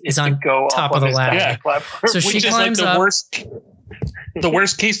hide is to go top up of on the ladder. platform. So she climbs up. The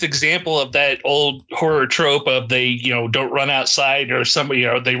worst case example of that old horror trope of they, don't run outside or somebody,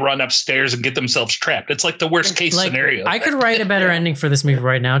 they run upstairs and get themselves trapped. It's like the worst case scenario. I could write a better ending for this movie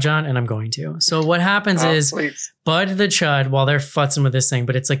right now, John, and I'm going to. So what happens is Bud the Chud, while they're futzing with this thing,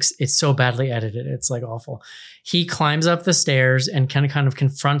 but it's so badly edited. It's like awful. He climbs up the stairs and kind of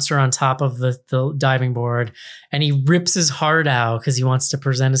confronts her on top of the diving board, and he rips his heart out because he wants to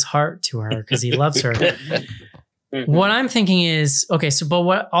present his heart to her because he loves her. What I'm thinking is, okay, so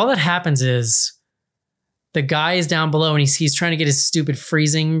but all that happens is the guy is down below and he's trying to get his stupid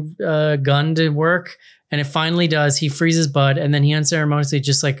freezing gun to work, and it finally does. He freezes Bud, and then he unceremoniously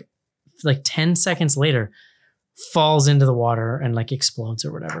just like 10 seconds later falls into the water and like explodes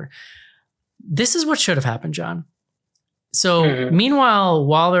or whatever. This is what should have happened, John. So meanwhile,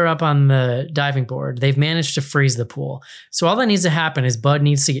 while they're up on the diving board, they've managed to freeze the pool. So all that needs to happen is Bud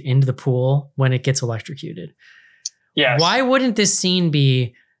needs to get into the pool when it gets electrocuted. Yes. Why wouldn't this scene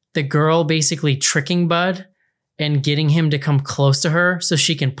be the girl basically tricking Bud and getting him to come close to her so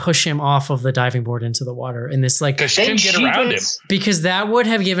she can push him off of the diving board into the water? And this like, because she can get around him. Because that would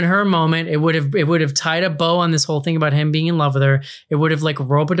have given her a moment. It would have tied a bow on this whole thing about him being in love with her. It would have like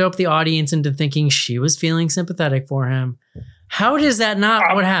rope-a-dope the audience into thinking she was feeling sympathetic for him. How does that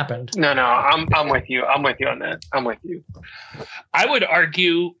not what happened? No, I'm with you. I'm with you on that. I'm with you. I would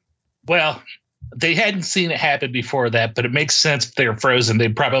argue, well, they hadn't seen it happen before that, but it makes sense if they're frozen.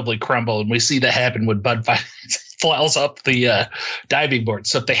 They'd probably crumble. And we see that happen when Bud flies up the diving board.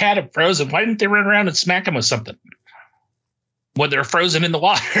 So if they had him frozen, why didn't they run around and smack him with something when they're frozen in the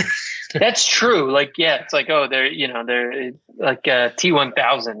water? That's true. Like, yeah, it's like, oh, they're like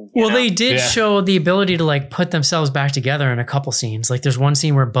T-1000. Well, they did show the ability to like put themselves back together in a couple scenes. Like there's one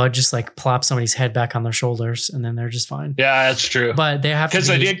scene where Bud just like plops somebody's head back on their shoulders and then they're just fine. Yeah, that's true. But they have to, because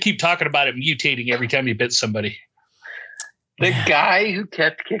they did keep talking about it mutating every time you bit somebody. The guy who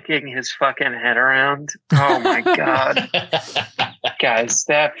kept kicking his fucking head around. Oh my God. Guys,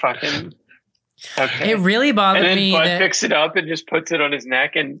 that fucking... Okay. It really bothered me. Bud picks it up and just puts it on his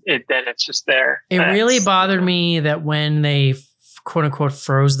neck, and then it's just there. It really bothered me that when they quote unquote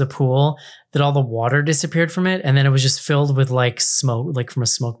froze the pool, that all the water disappeared from it, and then it was just filled with like smoke, like from a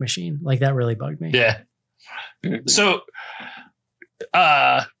smoke machine. Like that really bugged me. Yeah. So,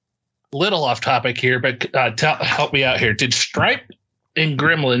 little off topic here, but help me out here. Did Stripe and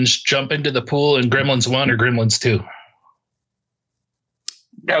Gremlins jump into the pool in Gremlins 1 or Gremlins 2?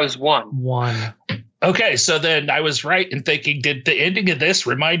 That was 1. 1. Okay, so then I was right in thinking, did the ending of this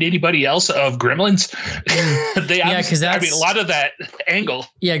remind anybody else of Gremlins? Because that's a lot of that angle.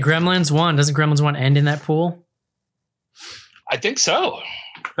 Yeah, Gremlins 1. Doesn't Gremlins 1 end in that pool? I think so.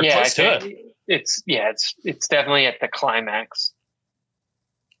 Yeah, it's definitely at the climax.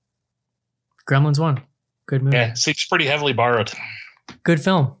 Gremlins 1. Good movie. Yeah, seems pretty heavily borrowed. Good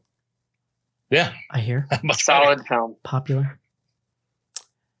film. Yeah. I hear. Solid film. Popular.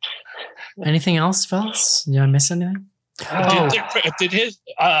 Anything else, fellas? Did I miss anything? Did his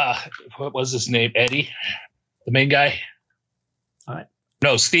what was his name? Eddie, the main guy?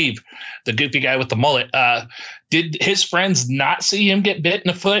 No, Steve, the goofy guy with the mullet. Did his friends not see him get bit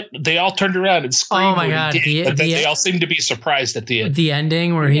in the foot? They all turned around and screamed. Oh my God. But then they all seemed to be surprised at the end. The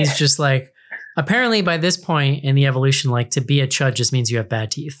ending where he's just like, apparently by this point in the evolution, like to be a chud just means you have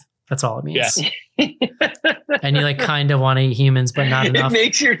bad teeth. That's all it means. Yeah. And you like kind of want to eat humans, but not enough. It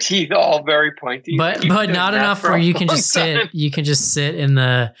makes your teeth all very pointy. But not enough where you can just sit. You can just sit in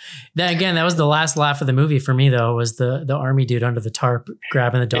the. That again, that was the last laugh of the movie for me though. Was the army dude under the tarp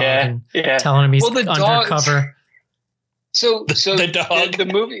grabbing the dog and telling him he's undercover. So the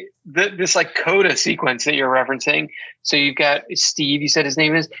movie, this like coda sequence that you're referencing. So you've got Steve. You said his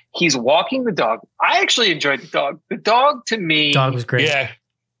name is. He's walking the dog. I actually enjoyed the dog. The dog to me. Dog was great. Yeah.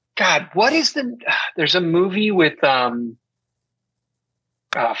 God, what is there's a movie with oh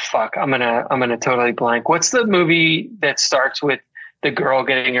fuck, I'm gonna totally blank. What's the movie that starts with the girl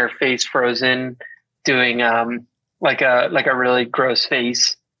getting her face frozen doing like a really gross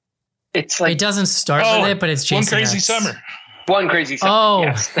face. It's like it doesn't start with it, but it's Jason One Crazy X. Summer. One Crazy Summer. Oh,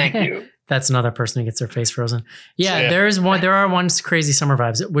 Yes, thank you. That's another person who gets their face frozen. Yeah, So, yeah. there are one Crazy Summer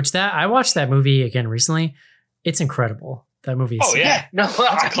vibes, which I watched that movie again recently. It's incredible. That movie is Oh, yeah. No,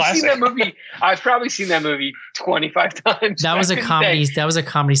 I've classic. seen that movie. I've probably seen that movie 25 times. that was a back in the comedy day. that was a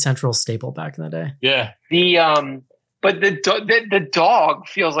Comedy Central staple back in the day. Yeah. But the dog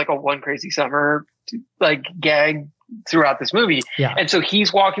feels like a One Crazy Summer like gag throughout this movie. Yeah. And so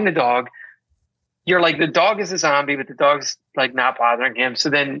he's walking the dog. You're like, the dog is a zombie, but the dog's like not bothering him. So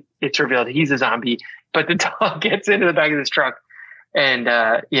then it's revealed he's a zombie, but the dog gets into the back of this truck. And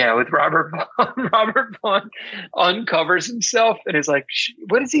with Robert Vaughn uncovers himself and is like,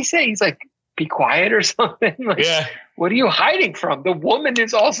 what does he say? He's like, be quiet or something. Like, Yeah. what are you hiding from? The woman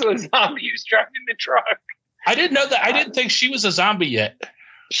is also a zombie who's driving the truck. I didn't know that. I didn't think she was a zombie yet.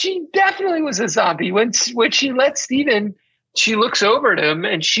 She definitely was a zombie. When she let Steven, she looks over at him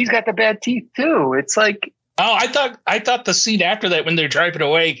and she's got the bad teeth too. It's like, Oh, I thought the scene after that when they're driving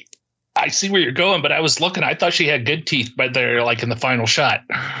away, I see where you're going, but I was looking, I thought she had good teeth, but they're like in the final shot.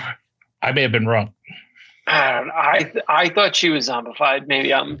 I may have been wrong. I don't know. I thought she was zombified.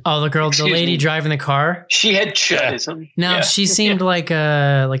 Maybe I'm. Oh, the Excuse lady me. driving the car. She had chudism. No, Yeah. she seemed like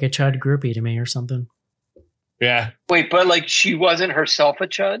a chud groupie to me or something. Yeah. Wait, but like she wasn't herself a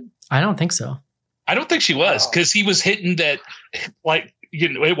chud? I don't think so. I don't think she was because he was hitting that, like, you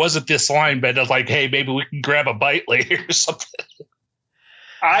know, it wasn't this line, but like, hey, maybe we can grab a bite later or something.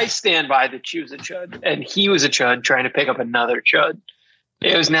 I stand by that she was a chud and he was a chud trying to pick up another chud.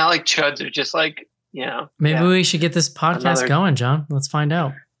 It was now like chuds are just like, you know. Maybe we should get this podcast Another- going, John. Let's find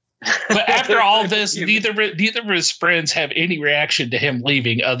out. But after all this, neither of his friends have any reaction to him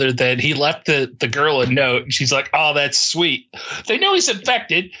leaving other than he left the girl a note and she's like, oh, that's sweet. They know he's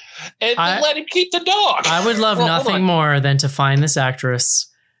infected and they let him keep the dog. I would love Well, hold nothing on. more than to find this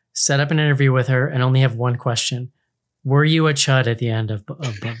actress, set up an interview with her, and only have one question. Were you a chud at the end of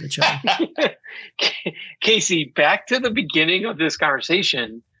Above the Chud? Casey, back to the beginning of this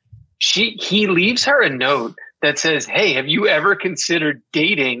conversation. He leaves her a note that says, hey, have you ever considered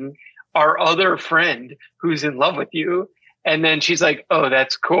dating our other friend who's in love with you? And then she's like, oh,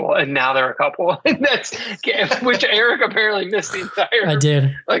 that's cool. And now they're a couple. And that's which Eric apparently missed the entire I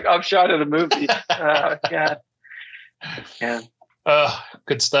did. like upshot of the movie. God. Yeah.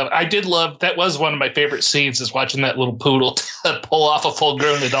 Good stuff. I did love, that was one of my favorite scenes is watching that little poodle pull off a full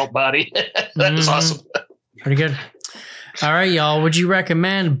grown adult body. That was awesome. Pretty good. All right, y'all. Would you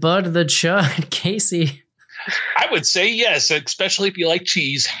recommend Bud the Chud, Casey? I would say yes, especially if you like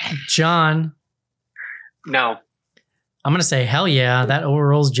cheese. John? No. I'm going to say hell yeah. That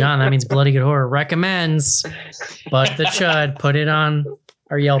overrules John. That means Bloody Good Horror recommends Bud the Chud. Put it on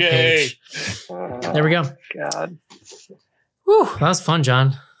our Yelp Yay. page. There we go. God. Whew, that was fun,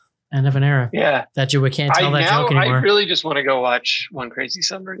 John. End of an era. Yeah. That we can't tell that joke anymore. I really just want to go watch One Crazy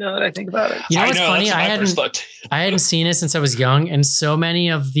Summer now that I think about it. You know what's funny? that's I my first thought. hadn't seen it since I was young, and so many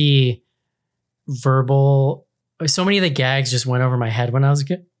of the gags just went over my head when I was a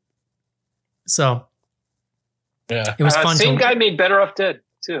kid. So Yeah. it was fun. Same guy made Better Off Dead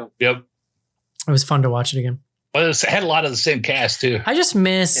too. Yep. It was fun to watch it again. Well, it had a lot of the same cast too. I just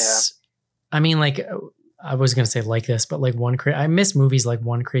miss. I mean, like I was gonna say like this, but like I miss movies like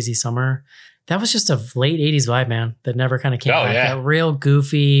One Crazy Summer. That was just a late '80s vibe, man. That never kind of came back. Yeah. That real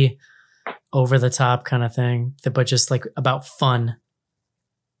goofy, over the top kind of thing, but just like about fun.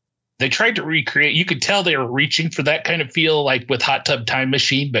 They tried to recreate. You could tell they were reaching for that kind of feel, like with Hot Tub Time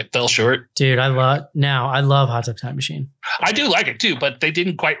Machine, but fell short. Dude, I love Hot Tub Time Machine. I do like it too, but they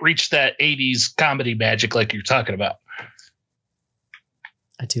didn't quite reach that '80s comedy magic like you're talking about.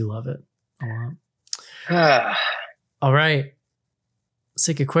 I do love it a lot. Ah. All right. Let's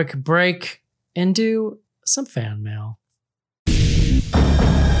take a quick break and do some fan mail.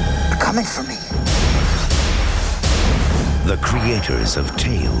 They're coming for me. The creators of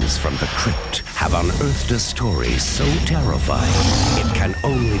Tales from the Crypt have unearthed a story so terrifying it can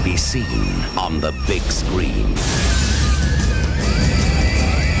only be seen on the big screen.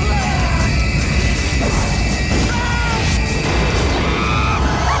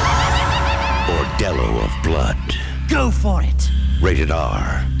 Bordello of Blood. Go for it. Rated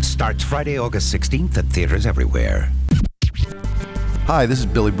R. Starts Friday, August 16th at theaters everywhere. Hi, this is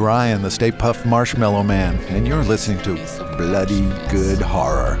Billy Bryan, the Stay Puft Marshmallow Man, and you're listening to Bloody Good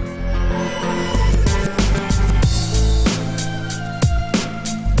Horror.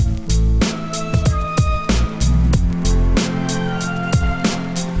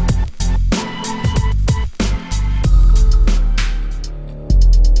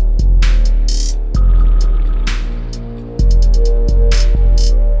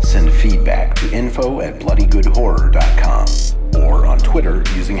 info@bloodygoodhorror.com or on Twitter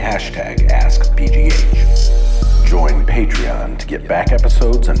using hashtag AskBGH. Join Patreon to get back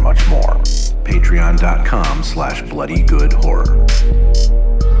episodes and much more. Patreon.com/bloodygoodhorror.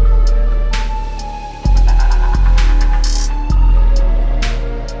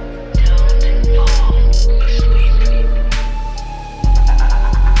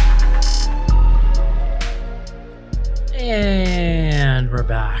 And we're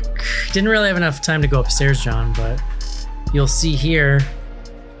back. Didn't really have enough time to go upstairs, John, but you'll see here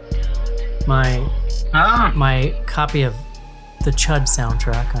my copy of the Chud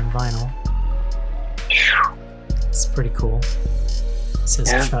soundtrack on vinyl. It's pretty cool. It says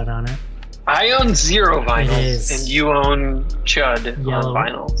Chud on it. I own 0 vinyls, It is. and you own Chud on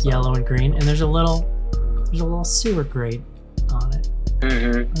vinyl. So. Yellow and green, and there's a little sewer grate on it.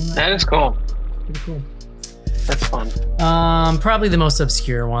 Mm-hmm. That is cool. Pretty cool. That's fun. Probably the most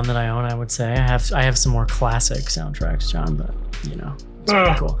obscure one that I own, I would say. I have some more classic soundtracks, John, but you know, it's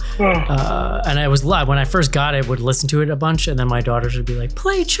pretty cool. And I was live when I first got it, would listen to it a bunch, and then my daughters would be like,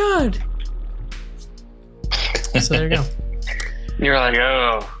 "Play Chud." So there you go. You're like,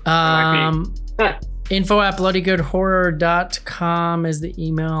 oh. Info@bloodygoodhorror.com is the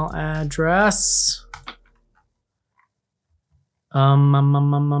email address.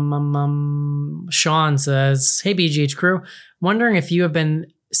 Sean says, "Hey BGH crew, wondering if you have been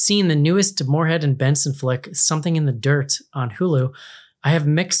seen the newest Moorhead and Benson flick, Something in the Dirt, on Hulu. I have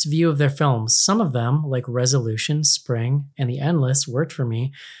mixed view of their films. Some of them, like Resolution, Spring, and The Endless, worked for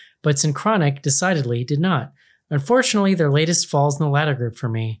me, but Synchronic decidedly did not. Unfortunately, their latest falls in the latter group for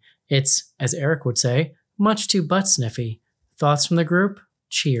me. It's, as Eric would say, much too butt sniffy. Thoughts from the group?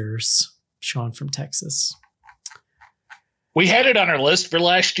 Cheers." Sean from Texas. We had it on our list for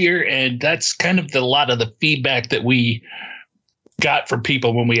last year, and that's kind of a lot of the feedback that we got from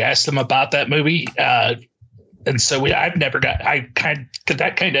people when we asked them about that movie. And so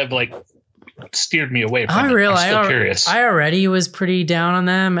that kind of like steered me away from it. I'm still curious. I already was pretty down on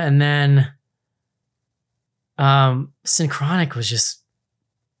them, and then Synchronic was just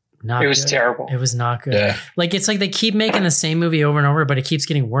not. It was good. terrible. It was not good. Yeah. Like it's like they keep making the same movie over and over, but it keeps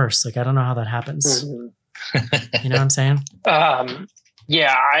getting worse. Like I don't know how that happens. Mm-hmm. You know what I'm saying?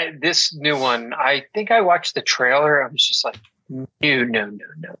 This new one, I think I watched the trailer. I was just like, no.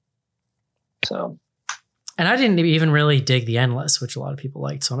 So, and I didn't even really dig The Endless, which a lot of people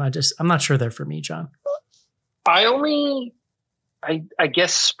liked. So I'm not sure they're for me, John. I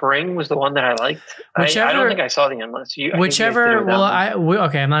guess Spring was the one that I liked. I don't think I saw The Endless. I'm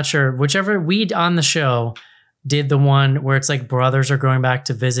not sure. Whichever we on the show did the one where it's like brothers are going back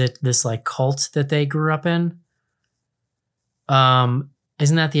to visit this like cult that they grew up in.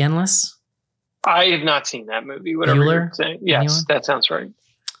 Isn't that The Endless? I have not seen that movie. Whatever Bueller? you're saying. Yes, Anyone? that sounds right.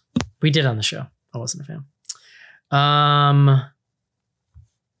 We did on the show. I wasn't a fan. All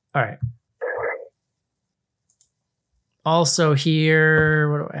right. Also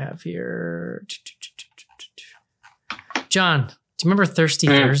here, what do I have here? John, do you remember Thirsty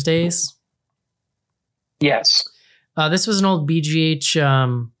Thursdays? Yes. This was an old BGH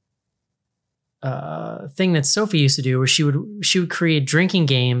thing that Sophie used to do, where she would create drinking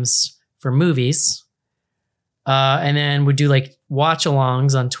games for movies, and then would do like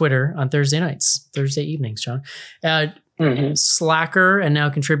watch-alongs on Twitter on Thursday evenings. John, Slacker and now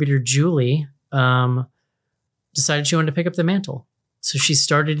contributor Julie decided she wanted to pick up the mantle, so she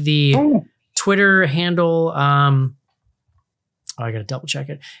started the Twitter handle. I gotta double check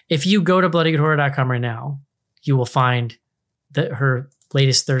it. If you go to bloodygoodhorror.com right now, you will find her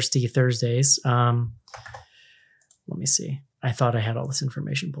latest Thirsty Thursdays. Let me see. I thought I had all this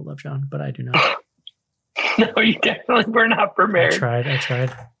information pulled up, John, but I do not. No, you definitely were not prepared. I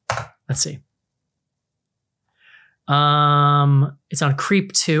tried. Let's see. It's on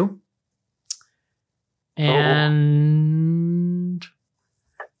Creep 2. And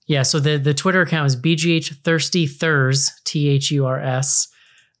yeah, so the Twitter account is BGH Thirsty Thurs, THURS.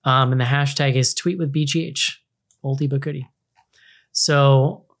 And the hashtag is tweet with BGH, oldie but goodie.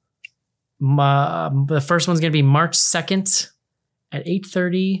 So the first one's going to be March 2nd at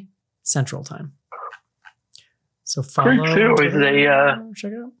 8:30 Central Time. So follow. Creep 2 is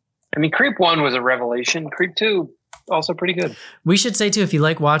check it out. I mean, Creep 1 was a revelation. Creep 2, also pretty good. We should say too, if you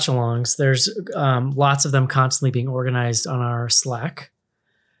like watch-alongs, there's lots of them constantly being organized on our Slack,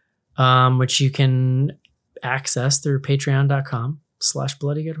 which you can access through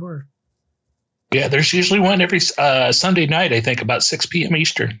patreon.com/bloodygoodhorror. Yeah, there's usually one every Sunday night, I think, about 6 p.m.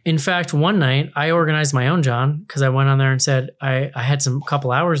 Eastern. In fact, one night I organized my own, John, because I went on there and said I had some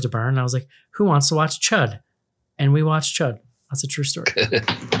couple hours to burn. And I was like, who wants to watch Chud? And we watched Chud. That's a true story.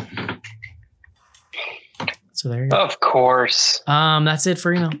 So there you go. Of course. That's it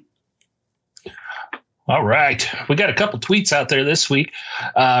for email. All right. We got a couple tweets out there this week.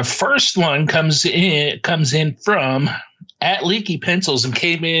 First one comes in from at Leaky Pencils and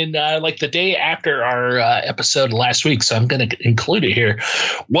came in like the day after our episode last week. So I'm going to include it here.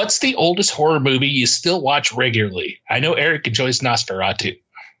 What's the oldest horror movie you still watch regularly? I know Eric enjoys Nosferatu.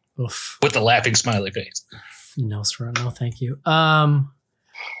 Oof. With the laughing smiley face. Nosferatu, no, thank you.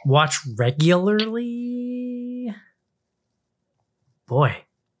 Watch regularly? Boy.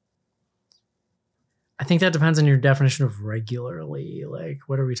 I think that depends on your definition of regularly. Like,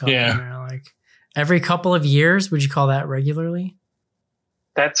 what are we talking about? Like, every couple of years, would you call that regularly?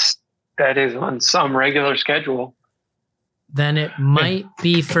 That is on some regular schedule. Then it might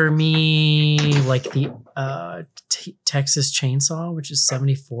be for me like the Texas Chainsaw, which is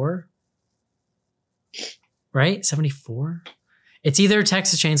 74. Right? 74? It's either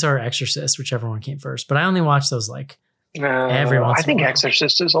Texas Chainsaw or Exorcist, whichever one came first. But I only watch those like every once in a while. I think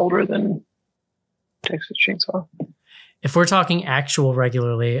Exorcist is older than Texas Chainsaw. If we're talking actual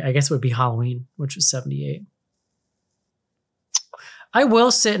regularly, I guess it would be Halloween, which was 78. I will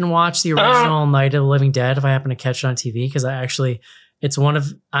sit and watch the original Night of the Living Dead if I happen to catch it on TV, because it's one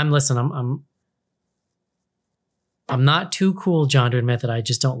of, I'm not too cool, John, to admit that I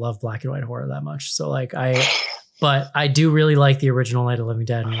just don't love black and white horror that much. So like but I do really like the original Night of the Living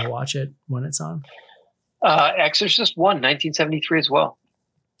Dead, and I'll watch it when it's on. Exorcist 1, 1973 as well.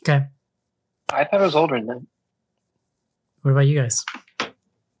 Okay. I thought it was older than that. What about you guys?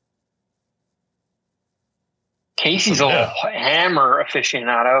 Casey's a Hammer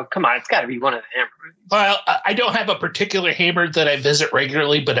aficionado. Come on, it's got to be one of the Hammer movies. Well, I don't have a particular Hammer that I visit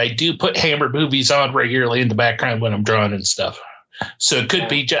regularly, but I do put Hammer movies on regularly in the background when I'm drawing and stuff. So it could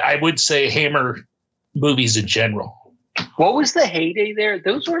be, I would say Hammer movies in general. What was the heyday there?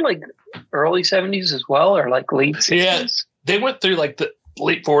 Those were like early 70s as well, or like late 60s? Yeah, they went through like the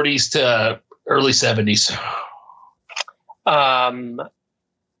late 40s to early 70s. I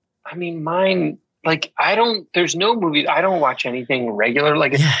mean, mine, like, there's no movie, I don't watch anything regular.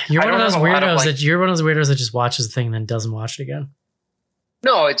 Like, you're one of those weirdos that just watches the thing and then doesn't watch it again.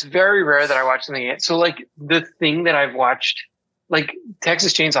 No, it's very rare that I watch something again. So, like, the thing that I've watched, like,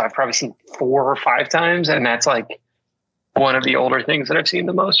 Texas Chainsaw, I've probably seen 4 or 5 times, and that's, like, one of the older things that I've seen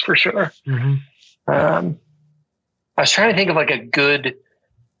the most, for sure. Mm-hmm. I was trying to think of, like, a good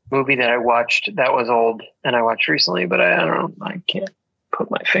movie that I watched that was old and I watched recently, but I don't know. I can't put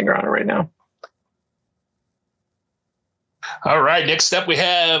my finger on it right now. All right. Next up, we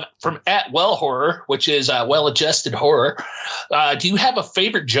have from at Well Horror, which is Well-Adjusted Horror. Do you have a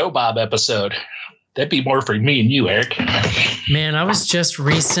favorite Joe Bob episode? That'd be more for me and you, Eric. Man, I was just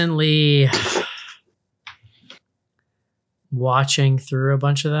recently watching through a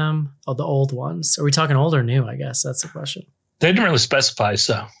bunch of them. Oh, the old ones. Are we talking old or new? I guess that's the question. They didn't really specify,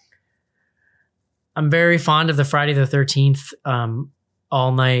 so. I'm very fond of the Friday the 13th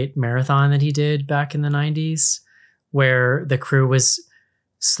all-night marathon that he did back in the 90s, where the crew was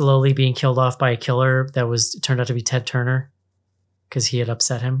slowly being killed off by a killer that turned out to be Ted Turner because he had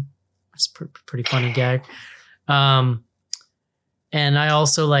upset him. It's a pretty funny gag. And I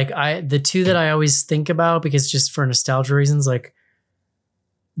also the two that I always think about, because just for nostalgia reasons, like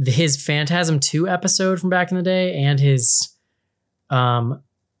his Phantasm 2 episode from back in the day and his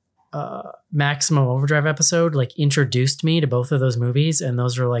Maximum Overdrive episode, like, introduced me to both of those movies, and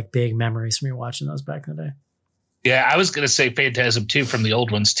those are like big memories for me watching those back in the day. Yeah, I was going to say Phantasm 2 from the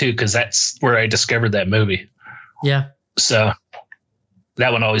old ones too, because that's where I discovered that movie. Yeah. So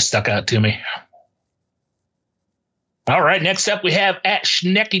that one always stuck out to me. All right, next up we have at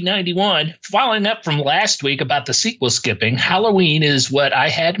Schnecky91. Following up from last week about the sequel skipping, Halloween is what I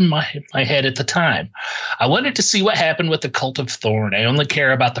had in my head at the time. I wanted to see what happened with the Cult of Thorn. I only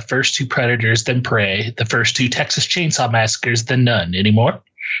care about the first 2 Predators, then Prey, the first 2 Texas Chainsaw Massacres, then none. Anymore?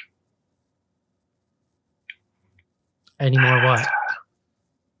 Anymore what?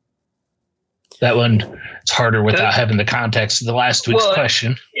 That one, it's harder without having the context of the last week's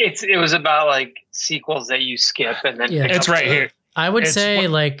question. It was about like sequels that you skip and then it's right here. I would say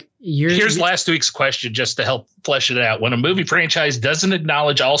here's last week's question just to help flesh it out. When a movie franchise doesn't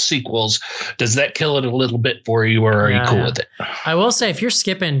acknowledge all sequels, does that kill it a little bit for you, or are you cool with it? I will say, if you're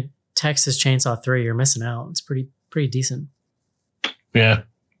skipping Texas Chainsaw 3, you're missing out. It's pretty decent. Yeah,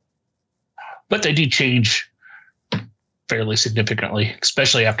 but they do change fairly significantly,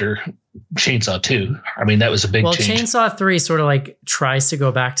 especially after Chainsaw 2. I mean, that was a big change. Well, Chainsaw 3 sort of like tries to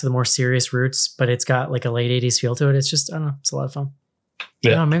go back to the more serious roots, but it's got like a late 80s feel to it. It's just, I don't know, it's a lot of fun.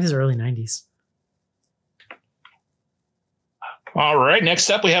 Yeah. No, maybe it's early 90s. All right. Next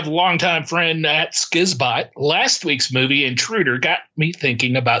up, we have longtime friend at Skizbot. Last week's movie, Intruder, got me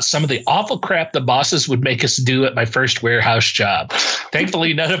thinking about some of the awful crap the bosses would make us do at my first warehouse job.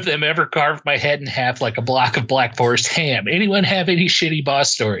 Thankfully, none of them ever carved my head in half like a block of Black Forest ham. Anyone have any shitty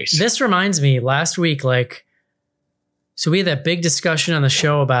boss stories? This reminds me, last week, so we had that big discussion on the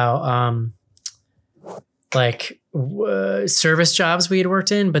show about service jobs we had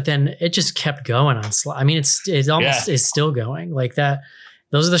worked in, but then it just kept going on Slack. I mean, it almost is still going like that.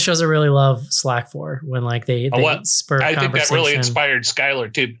 Those are the shows I really love Slack for, when they spur I conversation. think that really inspired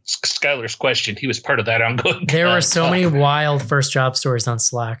Skylar too. Skylar's question. He was part of that ongoing. There were so many wild first job stories on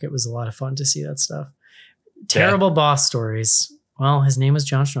Slack. It was a lot of fun to see that stuff. Terrible boss stories. Well, his name was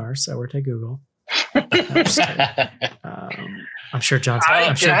John Schnarr, so I worked at Google. I'm sure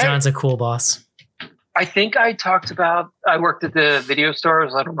John's a cool boss. I think I talked about, I worked at the video store. It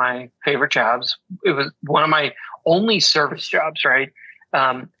was one of my favorite jobs. It was one of my only service jobs, right?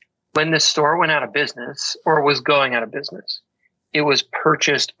 When the store went out of business or was going out of business, it was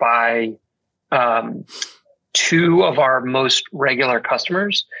purchased by two of our most regular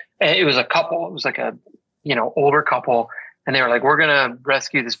customers. And it was a couple. It was like a, older couple. And they were like, we're going to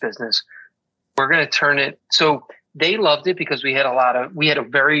rescue this business. We're going to turn it. So they loved it because we had a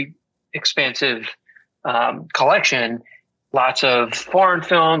very expansive collection, lots of foreign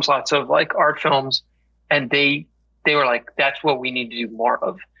films, lots of art films. And they were like, that's what we need to do more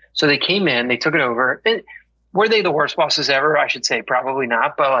of. So they came in, they took it over. And were they the worst bosses ever? I should say probably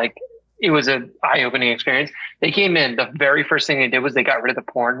not, but it was an eye-opening experience. They came in, the very first thing they did was they got rid of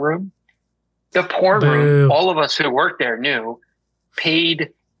the porn room. The porn room, all of us who worked there knew, paid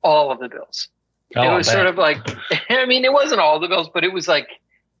all of the bills. It was sort of it wasn't all the bills, but it was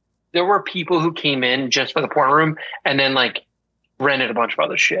there were people who came in just for the porn room and then rented a bunch of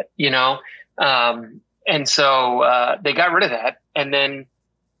other shit, and so they got rid of that. And then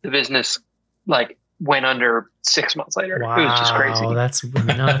the business went under 6 months later. Wow, it was just crazy. That's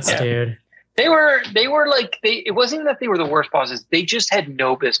nuts, dude. They were it wasn't that they were the worst bosses. They just had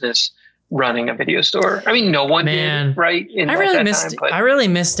no business running a video store. I mean, no one did, right? I really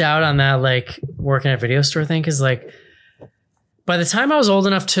missed out on that, working at a video store thing. Cause by the time I was old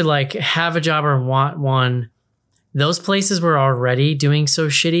enough to have a job or want one, those places were already doing so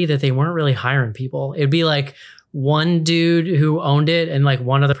shitty that they weren't really hiring people. It'd be one dude who owned it and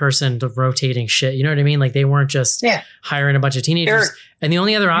one other person rotating shit. You know what I mean? They weren't just hiring a bunch of teenagers. And the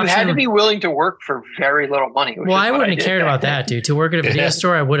only other option, you had to be willing to work for very little money. Well, I wouldn't have cared about that, dude. To work at a video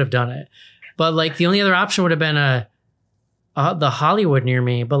store, I would have done it. But the only other option would have been the Hollywood near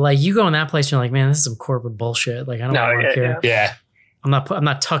me. But you go in that place, you're like, man, this is some corporate bullshit. I don't work here. Yeah. I'm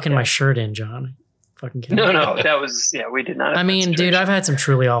not tucking my shirt in, John. Fucking kidding. No, that was we did not. I mean, dude, I've had some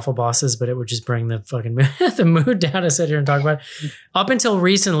truly awful bosses, but it would just bring the fucking the mood down to sit here and talk about it. Up until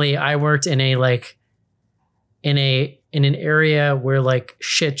recently, I worked in in an area where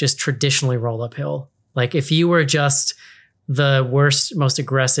shit just traditionally rolled uphill. If you were just the worst, most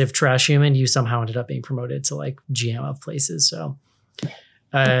aggressive trash human, you somehow ended up being promoted to GM of places. So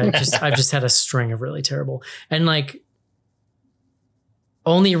I've just had a string of really terrible, and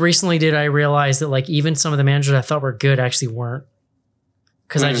only recently did I realize that even some of the managers I thought were good actually weren't,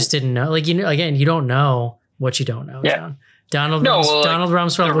 because I just didn't know. Again, you don't know what you don't know. Yeah. John. Donald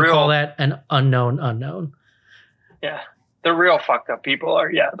Rumsfeld would call that an unknown. Yeah. The real fucked up people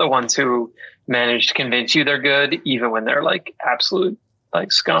are the ones who manage to convince you they're good, even when they're absolute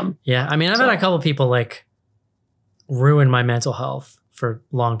scum. Yeah. I mean, I've had a couple of people ruin my mental health for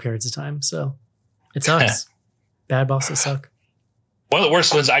long periods of time. So it sucks. Bad bosses suck. One of the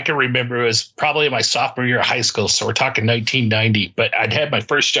worst ones I can remember was probably my sophomore year of high school. So we're talking 1990, but I'd had my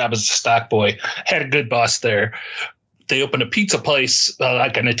first job as a stock boy, had a good boss there. They opened a pizza place,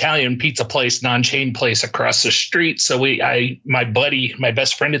 an Italian pizza place, non-chain place across the street. So my buddy, my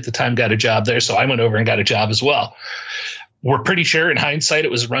best friend at the time, got a job there. So I went over and got a job as well. We're pretty sure in hindsight,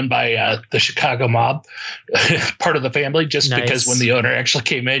 it was run by the Chicago mob, part of the family, just because when the owner actually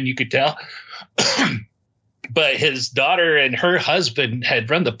came in, you could tell. But his daughter and her husband had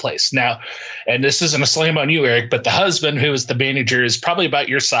run the place now. And this isn't a slam on you, Eric, but the husband, who was the manager, is probably about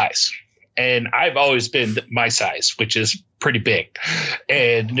your size. And I've always been my size, which is pretty big.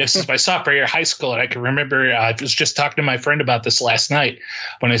 And this is my sophomore year of high school. And I can remember I was just talking to my friend about this last night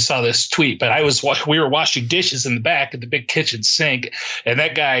when I saw this tweet. But we were washing dishes in the back of the big kitchen sink. And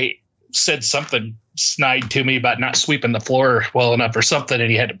that guy said something snide to me about not sweeping the floor well enough or something. And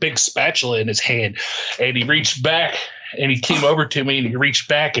he had a big spatula in his hand. And he reached back and he came over to me and he reached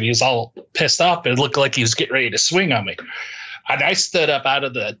back and he was all pissed off. And it looked like he was getting ready to swing on me. And I stood up out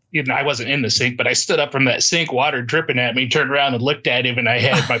of the, I wasn't in the sink, but I stood up from that sink, water dripping at me, turned around and looked at him. And I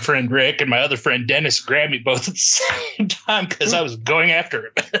had my friend Rick and my other friend Dennis grab me both at the same time because I was going after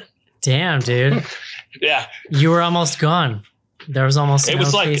him. Damn, dude. Yeah. You were almost gone. There was almost it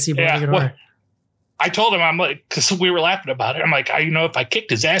was like, Casey well, I told him, I'm like, because we were laughing about it. I'm like, if I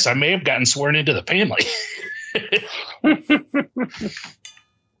kicked his ass, I may have gotten sworn into the family.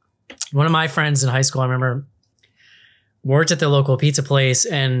 One of my friends in high school, I remember, worked at the local pizza place.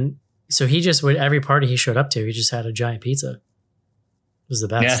 And so he just would, every party he showed up to, he just had a giant pizza. It was the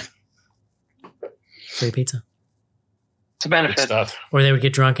best. Yeah. Free pizza. It's a benefit. Stuff. Or they would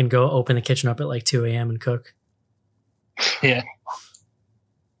get drunk and go open the kitchen up at like 2 a.m. and cook. Yeah.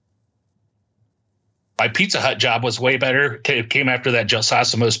 My Pizza Hut job was way better. It came after that Joe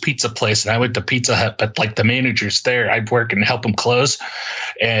Sosimo's pizza place, and I went to Pizza Hut, but like the managers there, I'd work and help them close.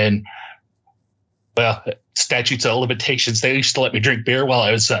 And well, statutes of limitations, they used to let me drink beer while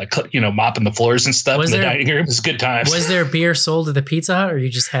I was, mopping the floors and stuff in the dining room. It was good times. Was there beer sold at the Pizza Hut, or you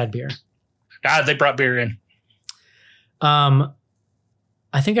just had beer? They brought beer in.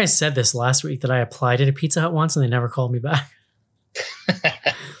 I think I said this last week that I applied at a Pizza Hut once and they never called me back.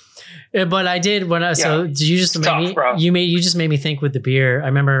 But I did so you just made me think with the beer. I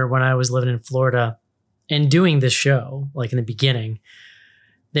remember when I was living in Florida and doing this show, like in the beginning,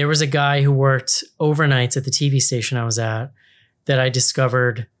 there was a guy who worked overnights at the TV station I was at that I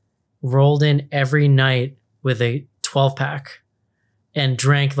discovered rolled in every night with a 12-pack and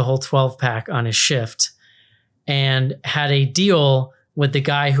drank the whole 12-pack on his shift and had a deal with the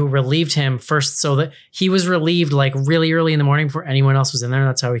guy who relieved him first, so that he was relieved like really early in the morning before anyone else was in there.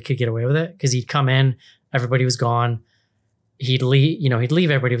 That's how he could get away with it, because he'd come in, everybody was gone. He'd leave,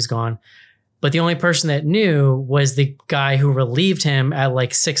 everybody was gone. But the only person that knew was the guy who relieved him at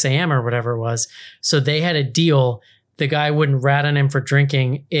like 6 a.m. or whatever it was. So they had a deal. The guy wouldn't rat on him for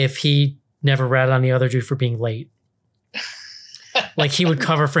drinking if he never ratted on the other dude for being late. Like he would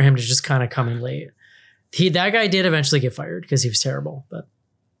cover for him to just kind of come in late. That guy did eventually get fired because he was terrible. But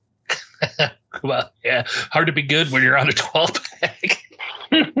well, yeah, hard to be good when you're on a 12-pack.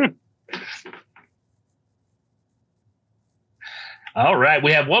 All right,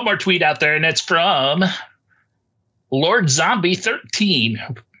 we have one more tweet out there, and it's from Lord Zombie 13,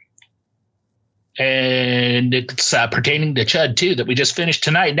 and it's pertaining to Chud 2 that we just finished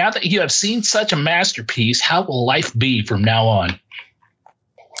tonight. Now that you have seen such a masterpiece, how will life be from now on?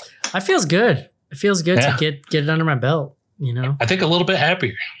 It feels good. It feels good to get it under my belt, I think a little bit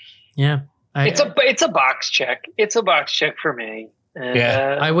happier. Yeah. It's a box check. It's a box check for me. And,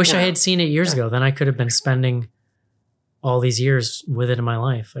 I wish I had seen it years ago. Then I could have been spending all these years with it in my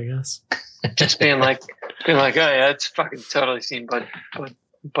life, I guess. Just being like, oh yeah, it's fucking totally seen Bud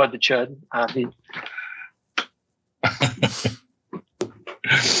the Chud.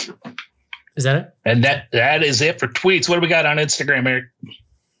 Is that it? And that is it for tweets. What do we got on Instagram, Eric?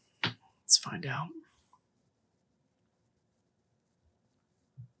 Let's find out.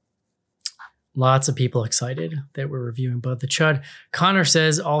 Lots of people excited that we're reviewing Bud the Chud. Connor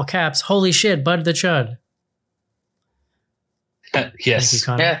says, all caps, holy shit, Bud the Chud. Yes. Thank you,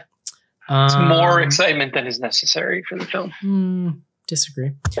 Connor. Yeah. It's more excitement than is necessary for the film.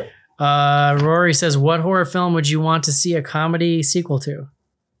 Disagree. Rory says, what horror film would you want to see a comedy sequel to?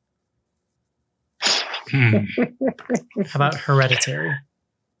 How about Hereditary?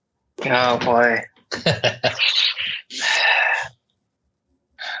 Oh boy.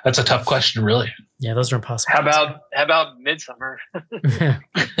 That's a tough question, really. Yeah, those are impossible. How about Midsummer?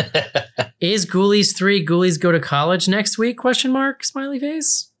 Is Ghoulies 3 Ghoulies Go to College next week? ? Smiley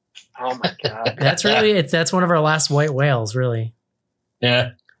face. Oh my god. That's one of our last white whales, really.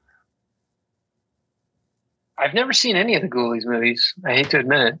 Yeah. I've never seen any of the Ghoulies movies. I hate to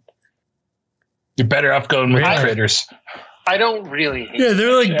admit it. You're better off going with Critters. I don't really hate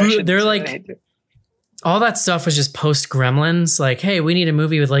they're like all that stuff was just post Gremlins. Like, hey, we need a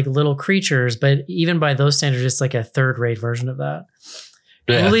movie with like little creatures, but even by those standards, it's like a third-rate version of that.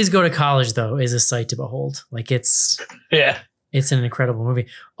 Yeah. Ghoulies Go to College, though, is a sight to behold. Like it's an incredible movie.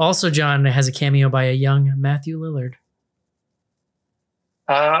 Also, John has a cameo by a young Matthew Lillard.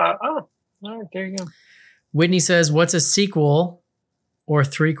 All right, there you go. Whitney says, what's a sequel or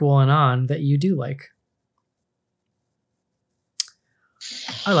threequel and on that you do like?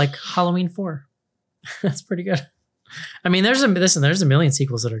 I like Halloween 4. That's pretty good. I mean, there's a million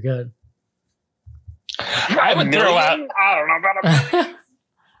sequels that are good. I would throw out. I don't know about a million.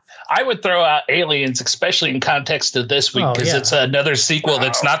 I would throw out Aliens, especially in context of this week, because it's another sequel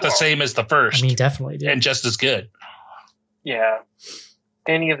that's not the same as the first. I mean, definitely, dude. And just as good. Yeah,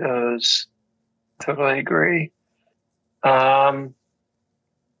 any of those. Totally agree. Yeah,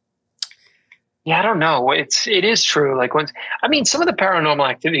 I don't know. It is true. Like some of the Paranormal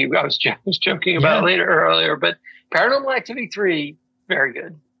Activity I was joking about earlier, but Paranormal Activity 3, very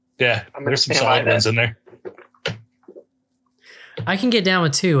good. Yeah, there's some solid ones in there. I can get down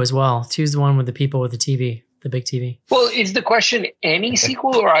with 2 as well. 2's the one with the people with the TV, the big TV. Well, is the question any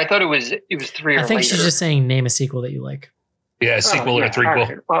sequel, or I thought it was 3 or I think later. she's just saying name a sequel that you like. Yeah, sequel or threequel.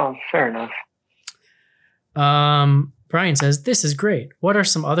 Right. Well, fair enough. Brian says, this is great. What are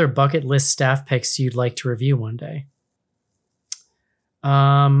some other bucket list staff picks you'd like to review one day?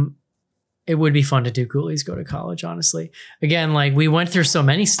 It would be fun to do Ghoulies Go to College, honestly. Again, like we went through so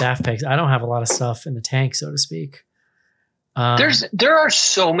many staff picks. I don't have a lot of stuff in the tank, so to speak. There are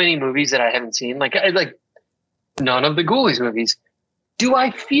so many movies that I haven't seen. Like none of the Ghoulies movies. Do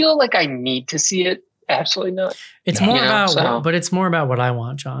I feel like I need to see it? Absolutely not. It's more about, but it's more about what I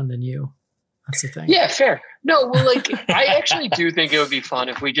want, John, than you. That's the thing. Yeah, fair. No, well, like I actually do think it would be fun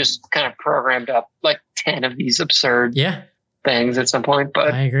if we just kind of programmed up like 10 of these absurd things at some point.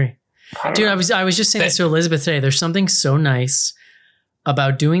 But I agree. Dude, I was just saying this to Elizabeth today. There's something so nice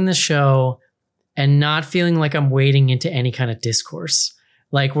about doing the show and not feeling like I'm wading into any kind of discourse.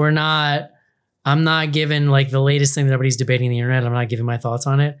 Like I'm not giving like the latest thing that everybody's debating on the internet. I'm not giving my thoughts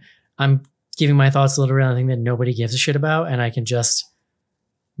on it. I'm giving my thoughts literally on a thing that nobody gives a shit about, and I can just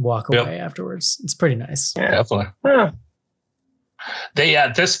walk away afterwards. It's pretty nice. Yeah, definitely. Yeah.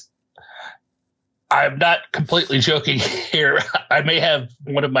 I'm not completely joking here. I may have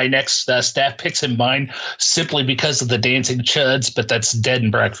one of my next staff picks in mind simply because of the Dancing Chuds, but that's Dead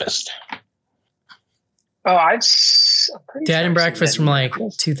and Breakfast. Oh, Dead and Breakfast from like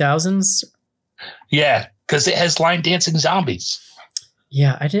 2000s. Yeah, because it has line dancing zombies.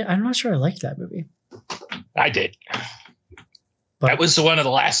 Yeah, I'm not sure I liked that movie. I did. But that was one of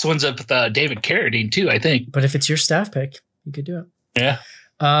the last ones of David Carradine too, I think. But if it's your staff pick, you could do it. Yeah.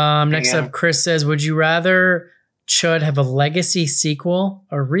 Next up, Chris says, would you rather Chud have a legacy sequel,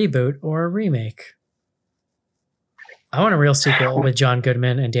 a reboot, or a remake? I want a real sequel with John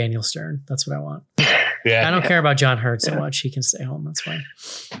Goodman and Daniel Stern. That's what I want. Yeah. I don't care about John Hurt so much. He can stay home. That's fine.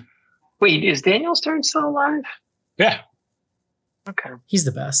 Wait, is Daniel Stern still alive? Yeah. Okay. He's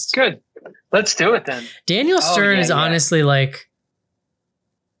the best. Good. Let's do it then. Daniel Stern is honestly like,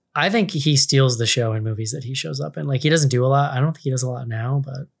 I think he steals the show in movies that he shows up in. Like he doesn't do a lot. I don't think he does a lot now,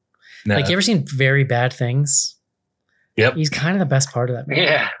 but like you ever seen Very Bad Things? Yep. He's kind of the best part of that movie.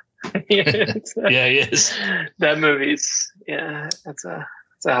 Yeah. Yeah, he is. That movie's that's a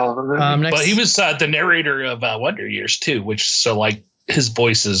hell of a movie. But he was the narrator of Wonder Years too, like his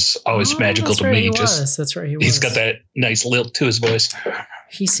voice is always magical to me. That's right. He's got that nice lilt to his voice.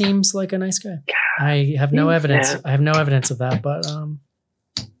 He seems like a nice guy. I have no evidence. I have no evidence of that, but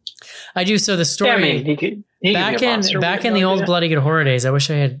I do. So the story he back in the old Bloody Good Horror days, I wish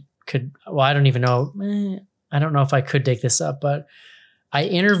I could. Well, I don't even know. I don't know if I could dig this up, but I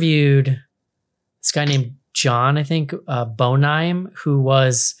interviewed this guy named John, I think, Bonheim, who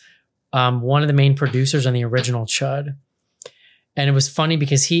was one of the main producers on the original Chud. And it was funny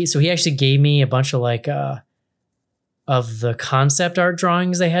because he actually gave me a bunch of of the concept art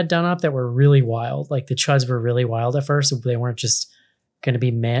drawings they had done up that were really wild. Like the Chuds were really wild at first. They weren't just going to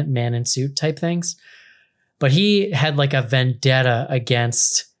be man in suit type things. But he had like a vendetta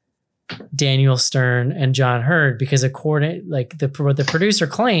against Daniel Stern and John Hurt because according what the producer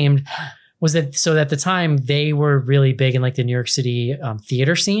claimed was that so at the time they were really big in like the New York City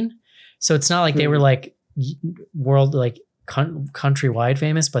theater scene. So it's not like they were like world countrywide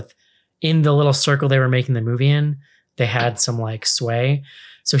famous, but in the little circle they were making the movie in, they had some like sway.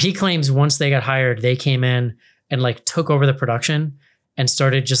 So he claims once they got hired, they came in and like took over the production and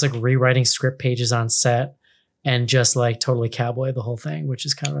started just like rewriting script pages on set and just like totally cowboy the whole thing, which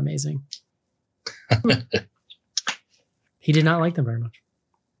is kind of amazing. He did not like them very much.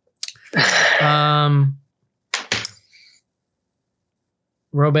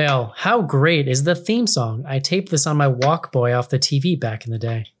 Robel, how great is the theme song? I taped this on my Walkboy off the TV back in the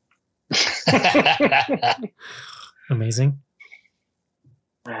day. Amazing.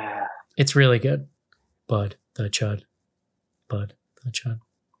 It's really good. Bud the Chud.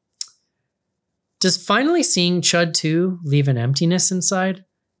 Does finally seeing Chud 2 leave an emptiness inside?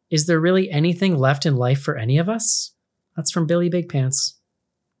 Is there really anything left in life for any of us? That's from Billy Big Pants.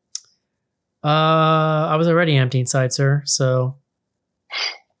 I was already empty inside, sir, so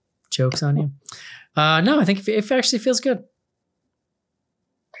joke's on you. No, I think it actually feels good.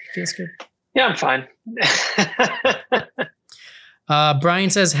 It feels good. Yeah, I'm fine. Brian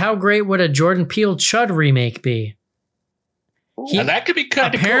says, how great would a Jordan Peele Chud remake be? That could be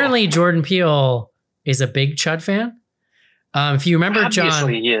kind of apparently cool. Jordan Peele is a big Chud fan. If you remember, Obviously John,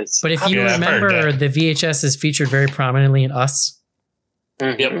 he is. but if you Yeah, I've heard remember, that. the VHS is featured very prominently in Us.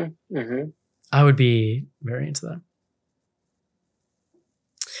 Yep. Mm-hmm. I would be very into that.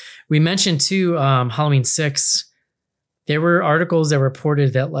 We mentioned too, Halloween 6. There were articles that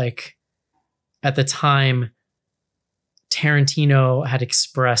reported that, like, at the time, Tarantino had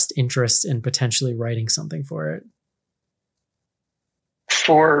expressed interest in potentially writing something for it.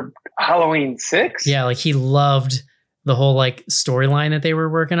 For Halloween 6? Yeah, like he loved the whole like storyline that they were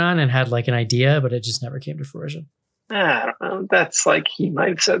working on and had like an idea, but it just never came to fruition. I don't know. That's like he might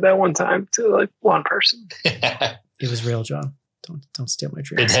have said that one time to like one person. It was real, John. Don't steal my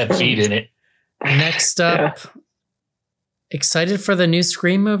dreams. It had feet in it. Next up, excited for the new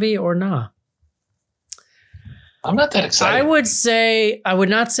Scream movie or nah? I'm not that excited. I would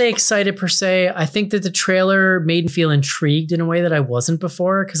not say excited per se. I think that the trailer made me feel intrigued in a way that I wasn't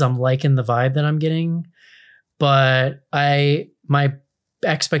before because I'm liking the vibe that I'm getting. But my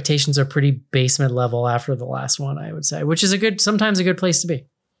expectations are pretty basement level after the last one, I would say, which is sometimes a good place to be.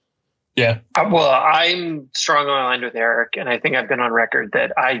 Yeah. Well, I'm strongly aligned with Eric, and I think I've been on record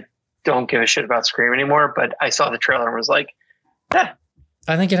that I don't give a shit about Scream anymore, but I saw the trailer and was like,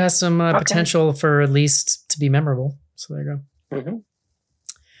 I think it has some potential for at least to be memorable. So there you go. Mm-hmm.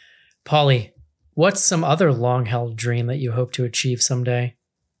 Paulie, what's some other long-held dream that you hope to achieve someday?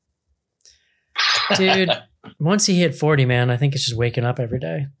 Dude, once you hit 40, man, I think it's just waking up every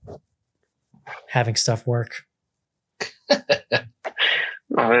day, having stuff work.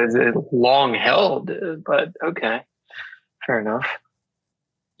 It's long held, but okay. Fair enough.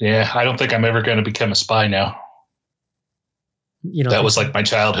 Yeah, I don't think I'm ever going to become a spy now. You know, That was like my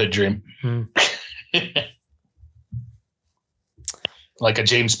childhood dream. Like a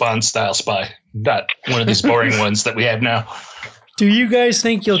James Bond style spy, not one of these boring ones that we have now. Do you guys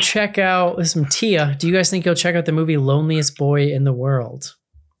think you'll check out, this is from Tia, do you guys think you'll check out the movie Loneliest Boy in the World?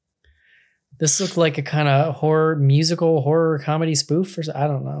 This looked like a kind of horror comedy spoof, or I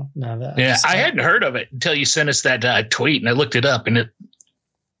don't know. I hadn't heard of it until you sent us that tweet, and I looked it up, and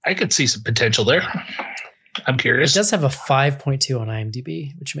I could see some potential there. I'm curious. It does have a 5.2 on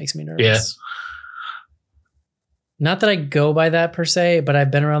IMDb, which makes me nervous. Yeah. Not that I go by that per se, but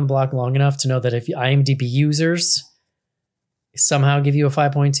I've been around the block long enough to know that if IMDb users somehow give you a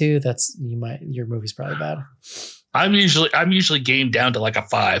 5.2, your movie's probably bad. I'm usually game down to like a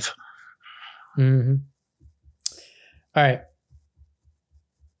 5. Mm-hmm. All right.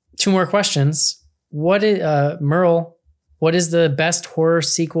 2 more questions. Merle, what is the best horror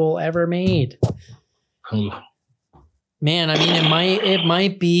sequel ever made? Ooh. Man, I mean, it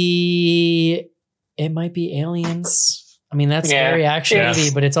might be Aliens. I mean, that's very action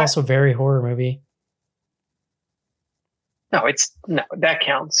movie, but it's also very horror movie. No, that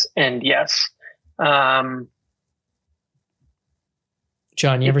counts. And yes. John,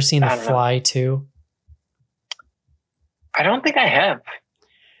 you ever seen The Fly 2? I don't think I have.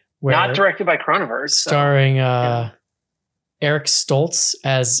 Not directed by Cronenberg. Starring Eric Stoltz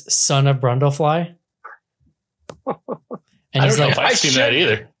as son of Brundlefly. And I don't know if I've seen that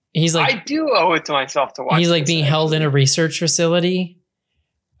either. He's like, I do owe it to myself to watch. He's like being held in a research facility.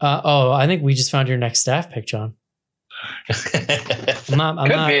 I think we just found your next staff pick, John. I'm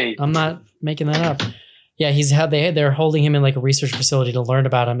not making that up. Yeah, they're holding him in like a research facility to learn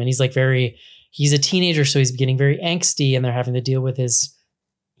about him, and he's like he's a teenager, so he's getting very angsty, and they're having to deal with his,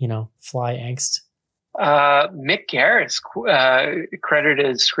 fly angst. Mick Garris credited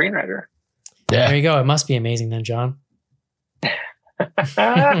as screenwriter. Yeah. There you go. It must be amazing then, John.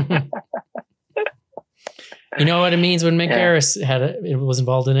 You know what it means when Mick Garris was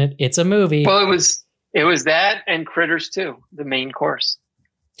involved in it? It's a movie. Well, it was that and Critters 2, the main course.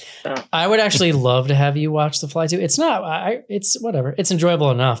 So. I would actually love to have you watch The Fly 2. It's not. It's whatever. It's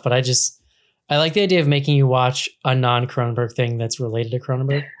enjoyable enough, but I like the idea of making you watch a non-Cronenberg thing that's related to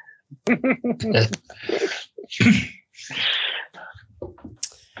Cronenberg.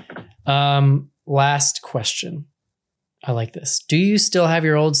 Last question. I like this. Do you still have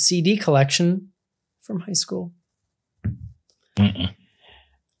your old CD collection from high school? Mm-mm.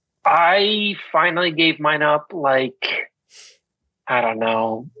 I finally gave mine up I don't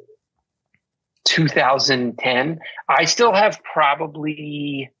know, 2010. I still have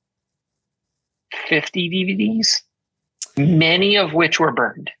probably 50 DVDs, many of which were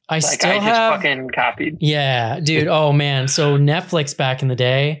burned. I just have fucking copied. Yeah, dude. Oh man. So Netflix back in the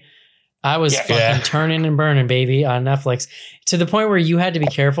day, I was fucking turning and burning, baby, on Netflix, to the point where you had to be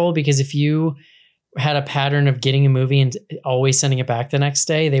careful, because if you had a pattern of getting a movie and always sending it back the next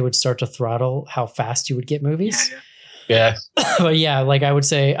day, they would start to throttle how fast you would get movies. Yeah. But yeah, I would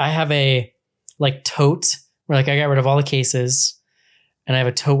say I have a tote where like I got rid of all the cases and I have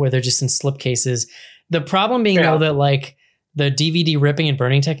a tote where they're just in slip cases. The problem being though that like the DVD ripping and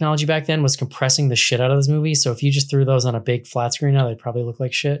burning technology back then was compressing the shit out of those movies. So if you just threw those on a big flat screen now, they'd probably look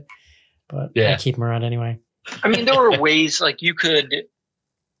like shit. But I keep them around anyway. I mean, there were ways like you could,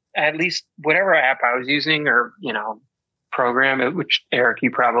 at least whatever app I was using or, program, which Eric,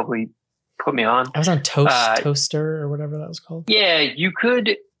 you probably put me on. I was on Toaster or whatever that was called. Yeah, you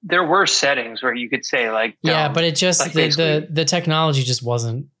could. There were settings where you could say like, but it just like the technology just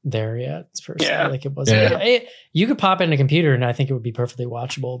wasn't there yet. Like it wasn't. You could pop it in a computer and I think it would be perfectly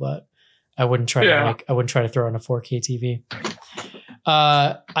watchable, but I wouldn't try to throw in a 4K TV.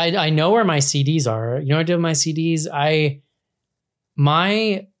 I know where my CDs are. You know what I did with my CDs?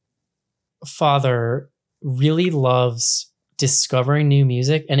 My father really loves discovering new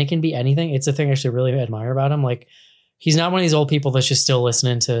music, and it can be anything. It's a thing I actually really admire about him. Like, he's not one of these old people that's just still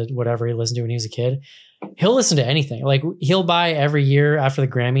listening to whatever he listened to when he was a kid. He'll listen to anything. Like, he'll buy every year after the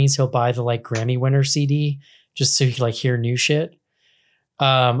Grammys, he'll buy the like Grammy winner CD just so he can like hear new shit.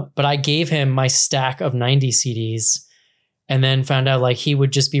 But I gave him my stack of 90s CDs and then found out like he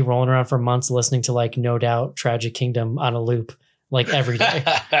would just be rolling around for months listening to like No Doubt, Tragic Kingdom on a loop like every day.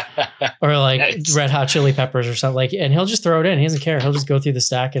 Or like Red Hot Chili Peppers or something, like, and he'll just throw it in. He doesn't care. He'll just go through the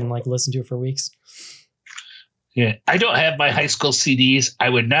stack and like listen to it for weeks. Yeah, I don't have my high school CDs. I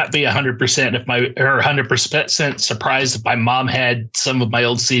would not be 100% surprised if my mom had some of my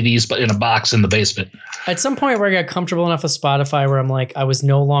old CDs, but in a box in the basement. At some point where I got comfortable enough with Spotify, where I'm like, I was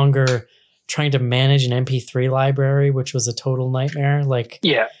no longer trying to manage an MP3 library, which was a total nightmare. Like,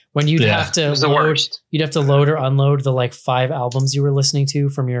 when you'd have to load or unload the like 5 albums you were listening to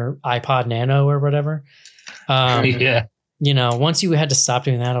from your iPod Nano or whatever. Once you had to stop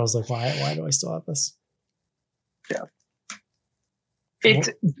doing that, I was like, why do I still have this? Yeah.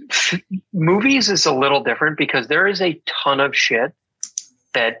 Movies is a little different because there is a ton of shit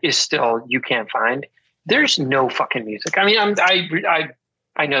that is still you can't find. There's no fucking music. I mean,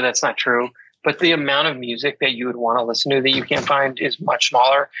 I know that's not true, but the amount of music that you would want to listen to that you can't find is much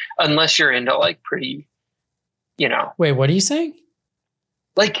smaller unless you're into like pretty, Wait, what are you saying?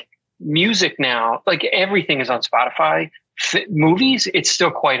 Like music now, like everything is on Spotify. Movies, it's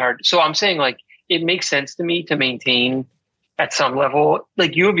still quite hard. So I'm saying like it makes sense to me to maintain at some level,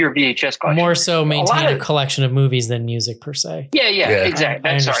 like you have your VHS collection. More so maintain a collection of movies than music per se. Yeah, exactly.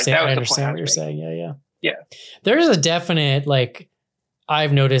 I understand what you're saying. Yeah. There's a definite, like,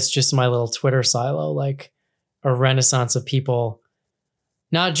 I've noticed just in my little Twitter silo, like a renaissance of people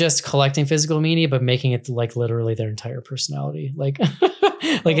not just collecting physical media, but making it like literally their entire personality. Like,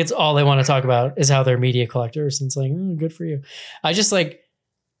 like it's all they want to talk about is how they're media collectors. And it's like, good for you.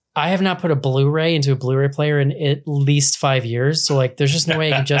 I have not put a Blu-ray into a Blu-ray player in at least 5 years. So like, there's just no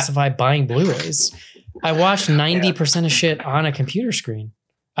way I can justify buying Blu-rays. I watch 90% of shit on a computer screen.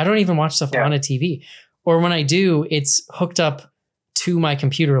 I don't even watch stuff on a TV. Or when I do, it's hooked up to my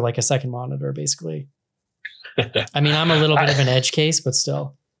computer like a second monitor, basically. I mean, I'm a little bit of an edge case, but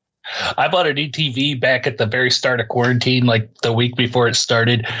still. I bought a new TV back at the very start of quarantine, like the week before it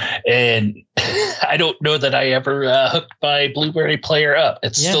started. And I don't know that I ever hooked my Blu-ray player up.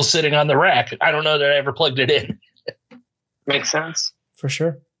 It's still sitting on the rack. I don't know that I ever plugged it in. Makes sense. For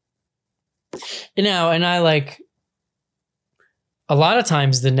sure. And I like, a lot of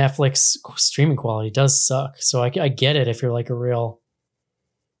times the Netflix streaming quality does suck. So I get it if you're like a real,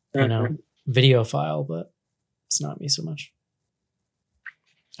 video file, but it's not me so much.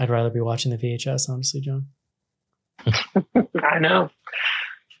 I'd rather be watching the VHS, honestly, John. I know.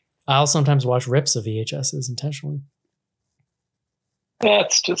 I'll sometimes watch rips of VHSs intentionally.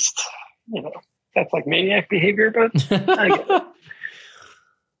 That's just, that's like maniac behavior, but I get it.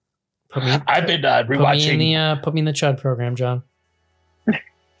 I've been rewatching. Put me in the Chud program, John.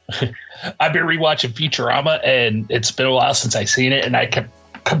 I've been rewatching Futurama, and it's been a while since I've seen it, and I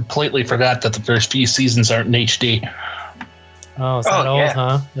completely forgot that the first few seasons aren't in HD. Oh, is that old,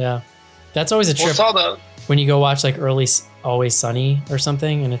 huh? Yeah. That's always a trip when you go watch like early Always Sunny or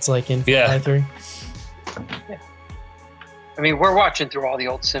something, and it's like in 4x3. Yeah. I mean, we're watching through all the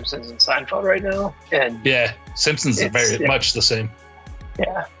old Simpsons and Seinfeld right now. And Simpsons is very much the same.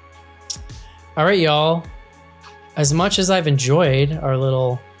 Yeah. All right, y'all. As much as I've enjoyed our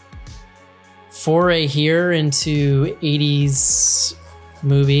little foray here into 80s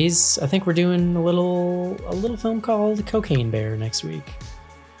movies, I think we're doing a little film called Cocaine Bear next week.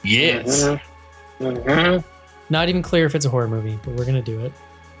 Yes. Not even clear if it's a horror movie, but we're gonna do it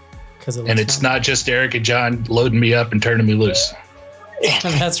because it's not just Eric and John loading me up and turning me loose.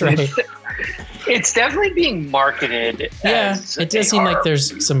 That's right. It's definitely being marketed. Yeah, as it does a seem like horror.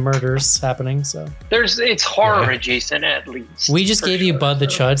 there's some murders happening. So It's horror adjacent at least. we just for gave you sure, Bud the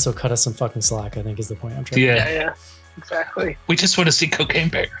so. Chud, so cut us some fucking slack. I think is the point I'm trying. Yeah, exactly. We just want to see Cocaine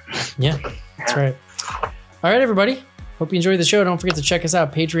Bear. Yeah, that's right. All right, everybody. Hope you enjoyed the show. Don't forget to check us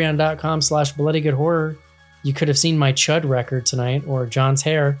out, patreon.com/bloodygoodhorror. You could have seen my chud record tonight or John's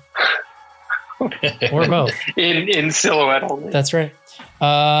hair or both. In silhouette only. That's right.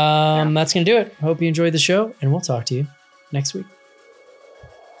 That's going to do it. Hope you enjoyed the show, and we'll talk to you next week.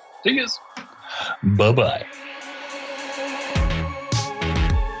 See you. Bye-bye.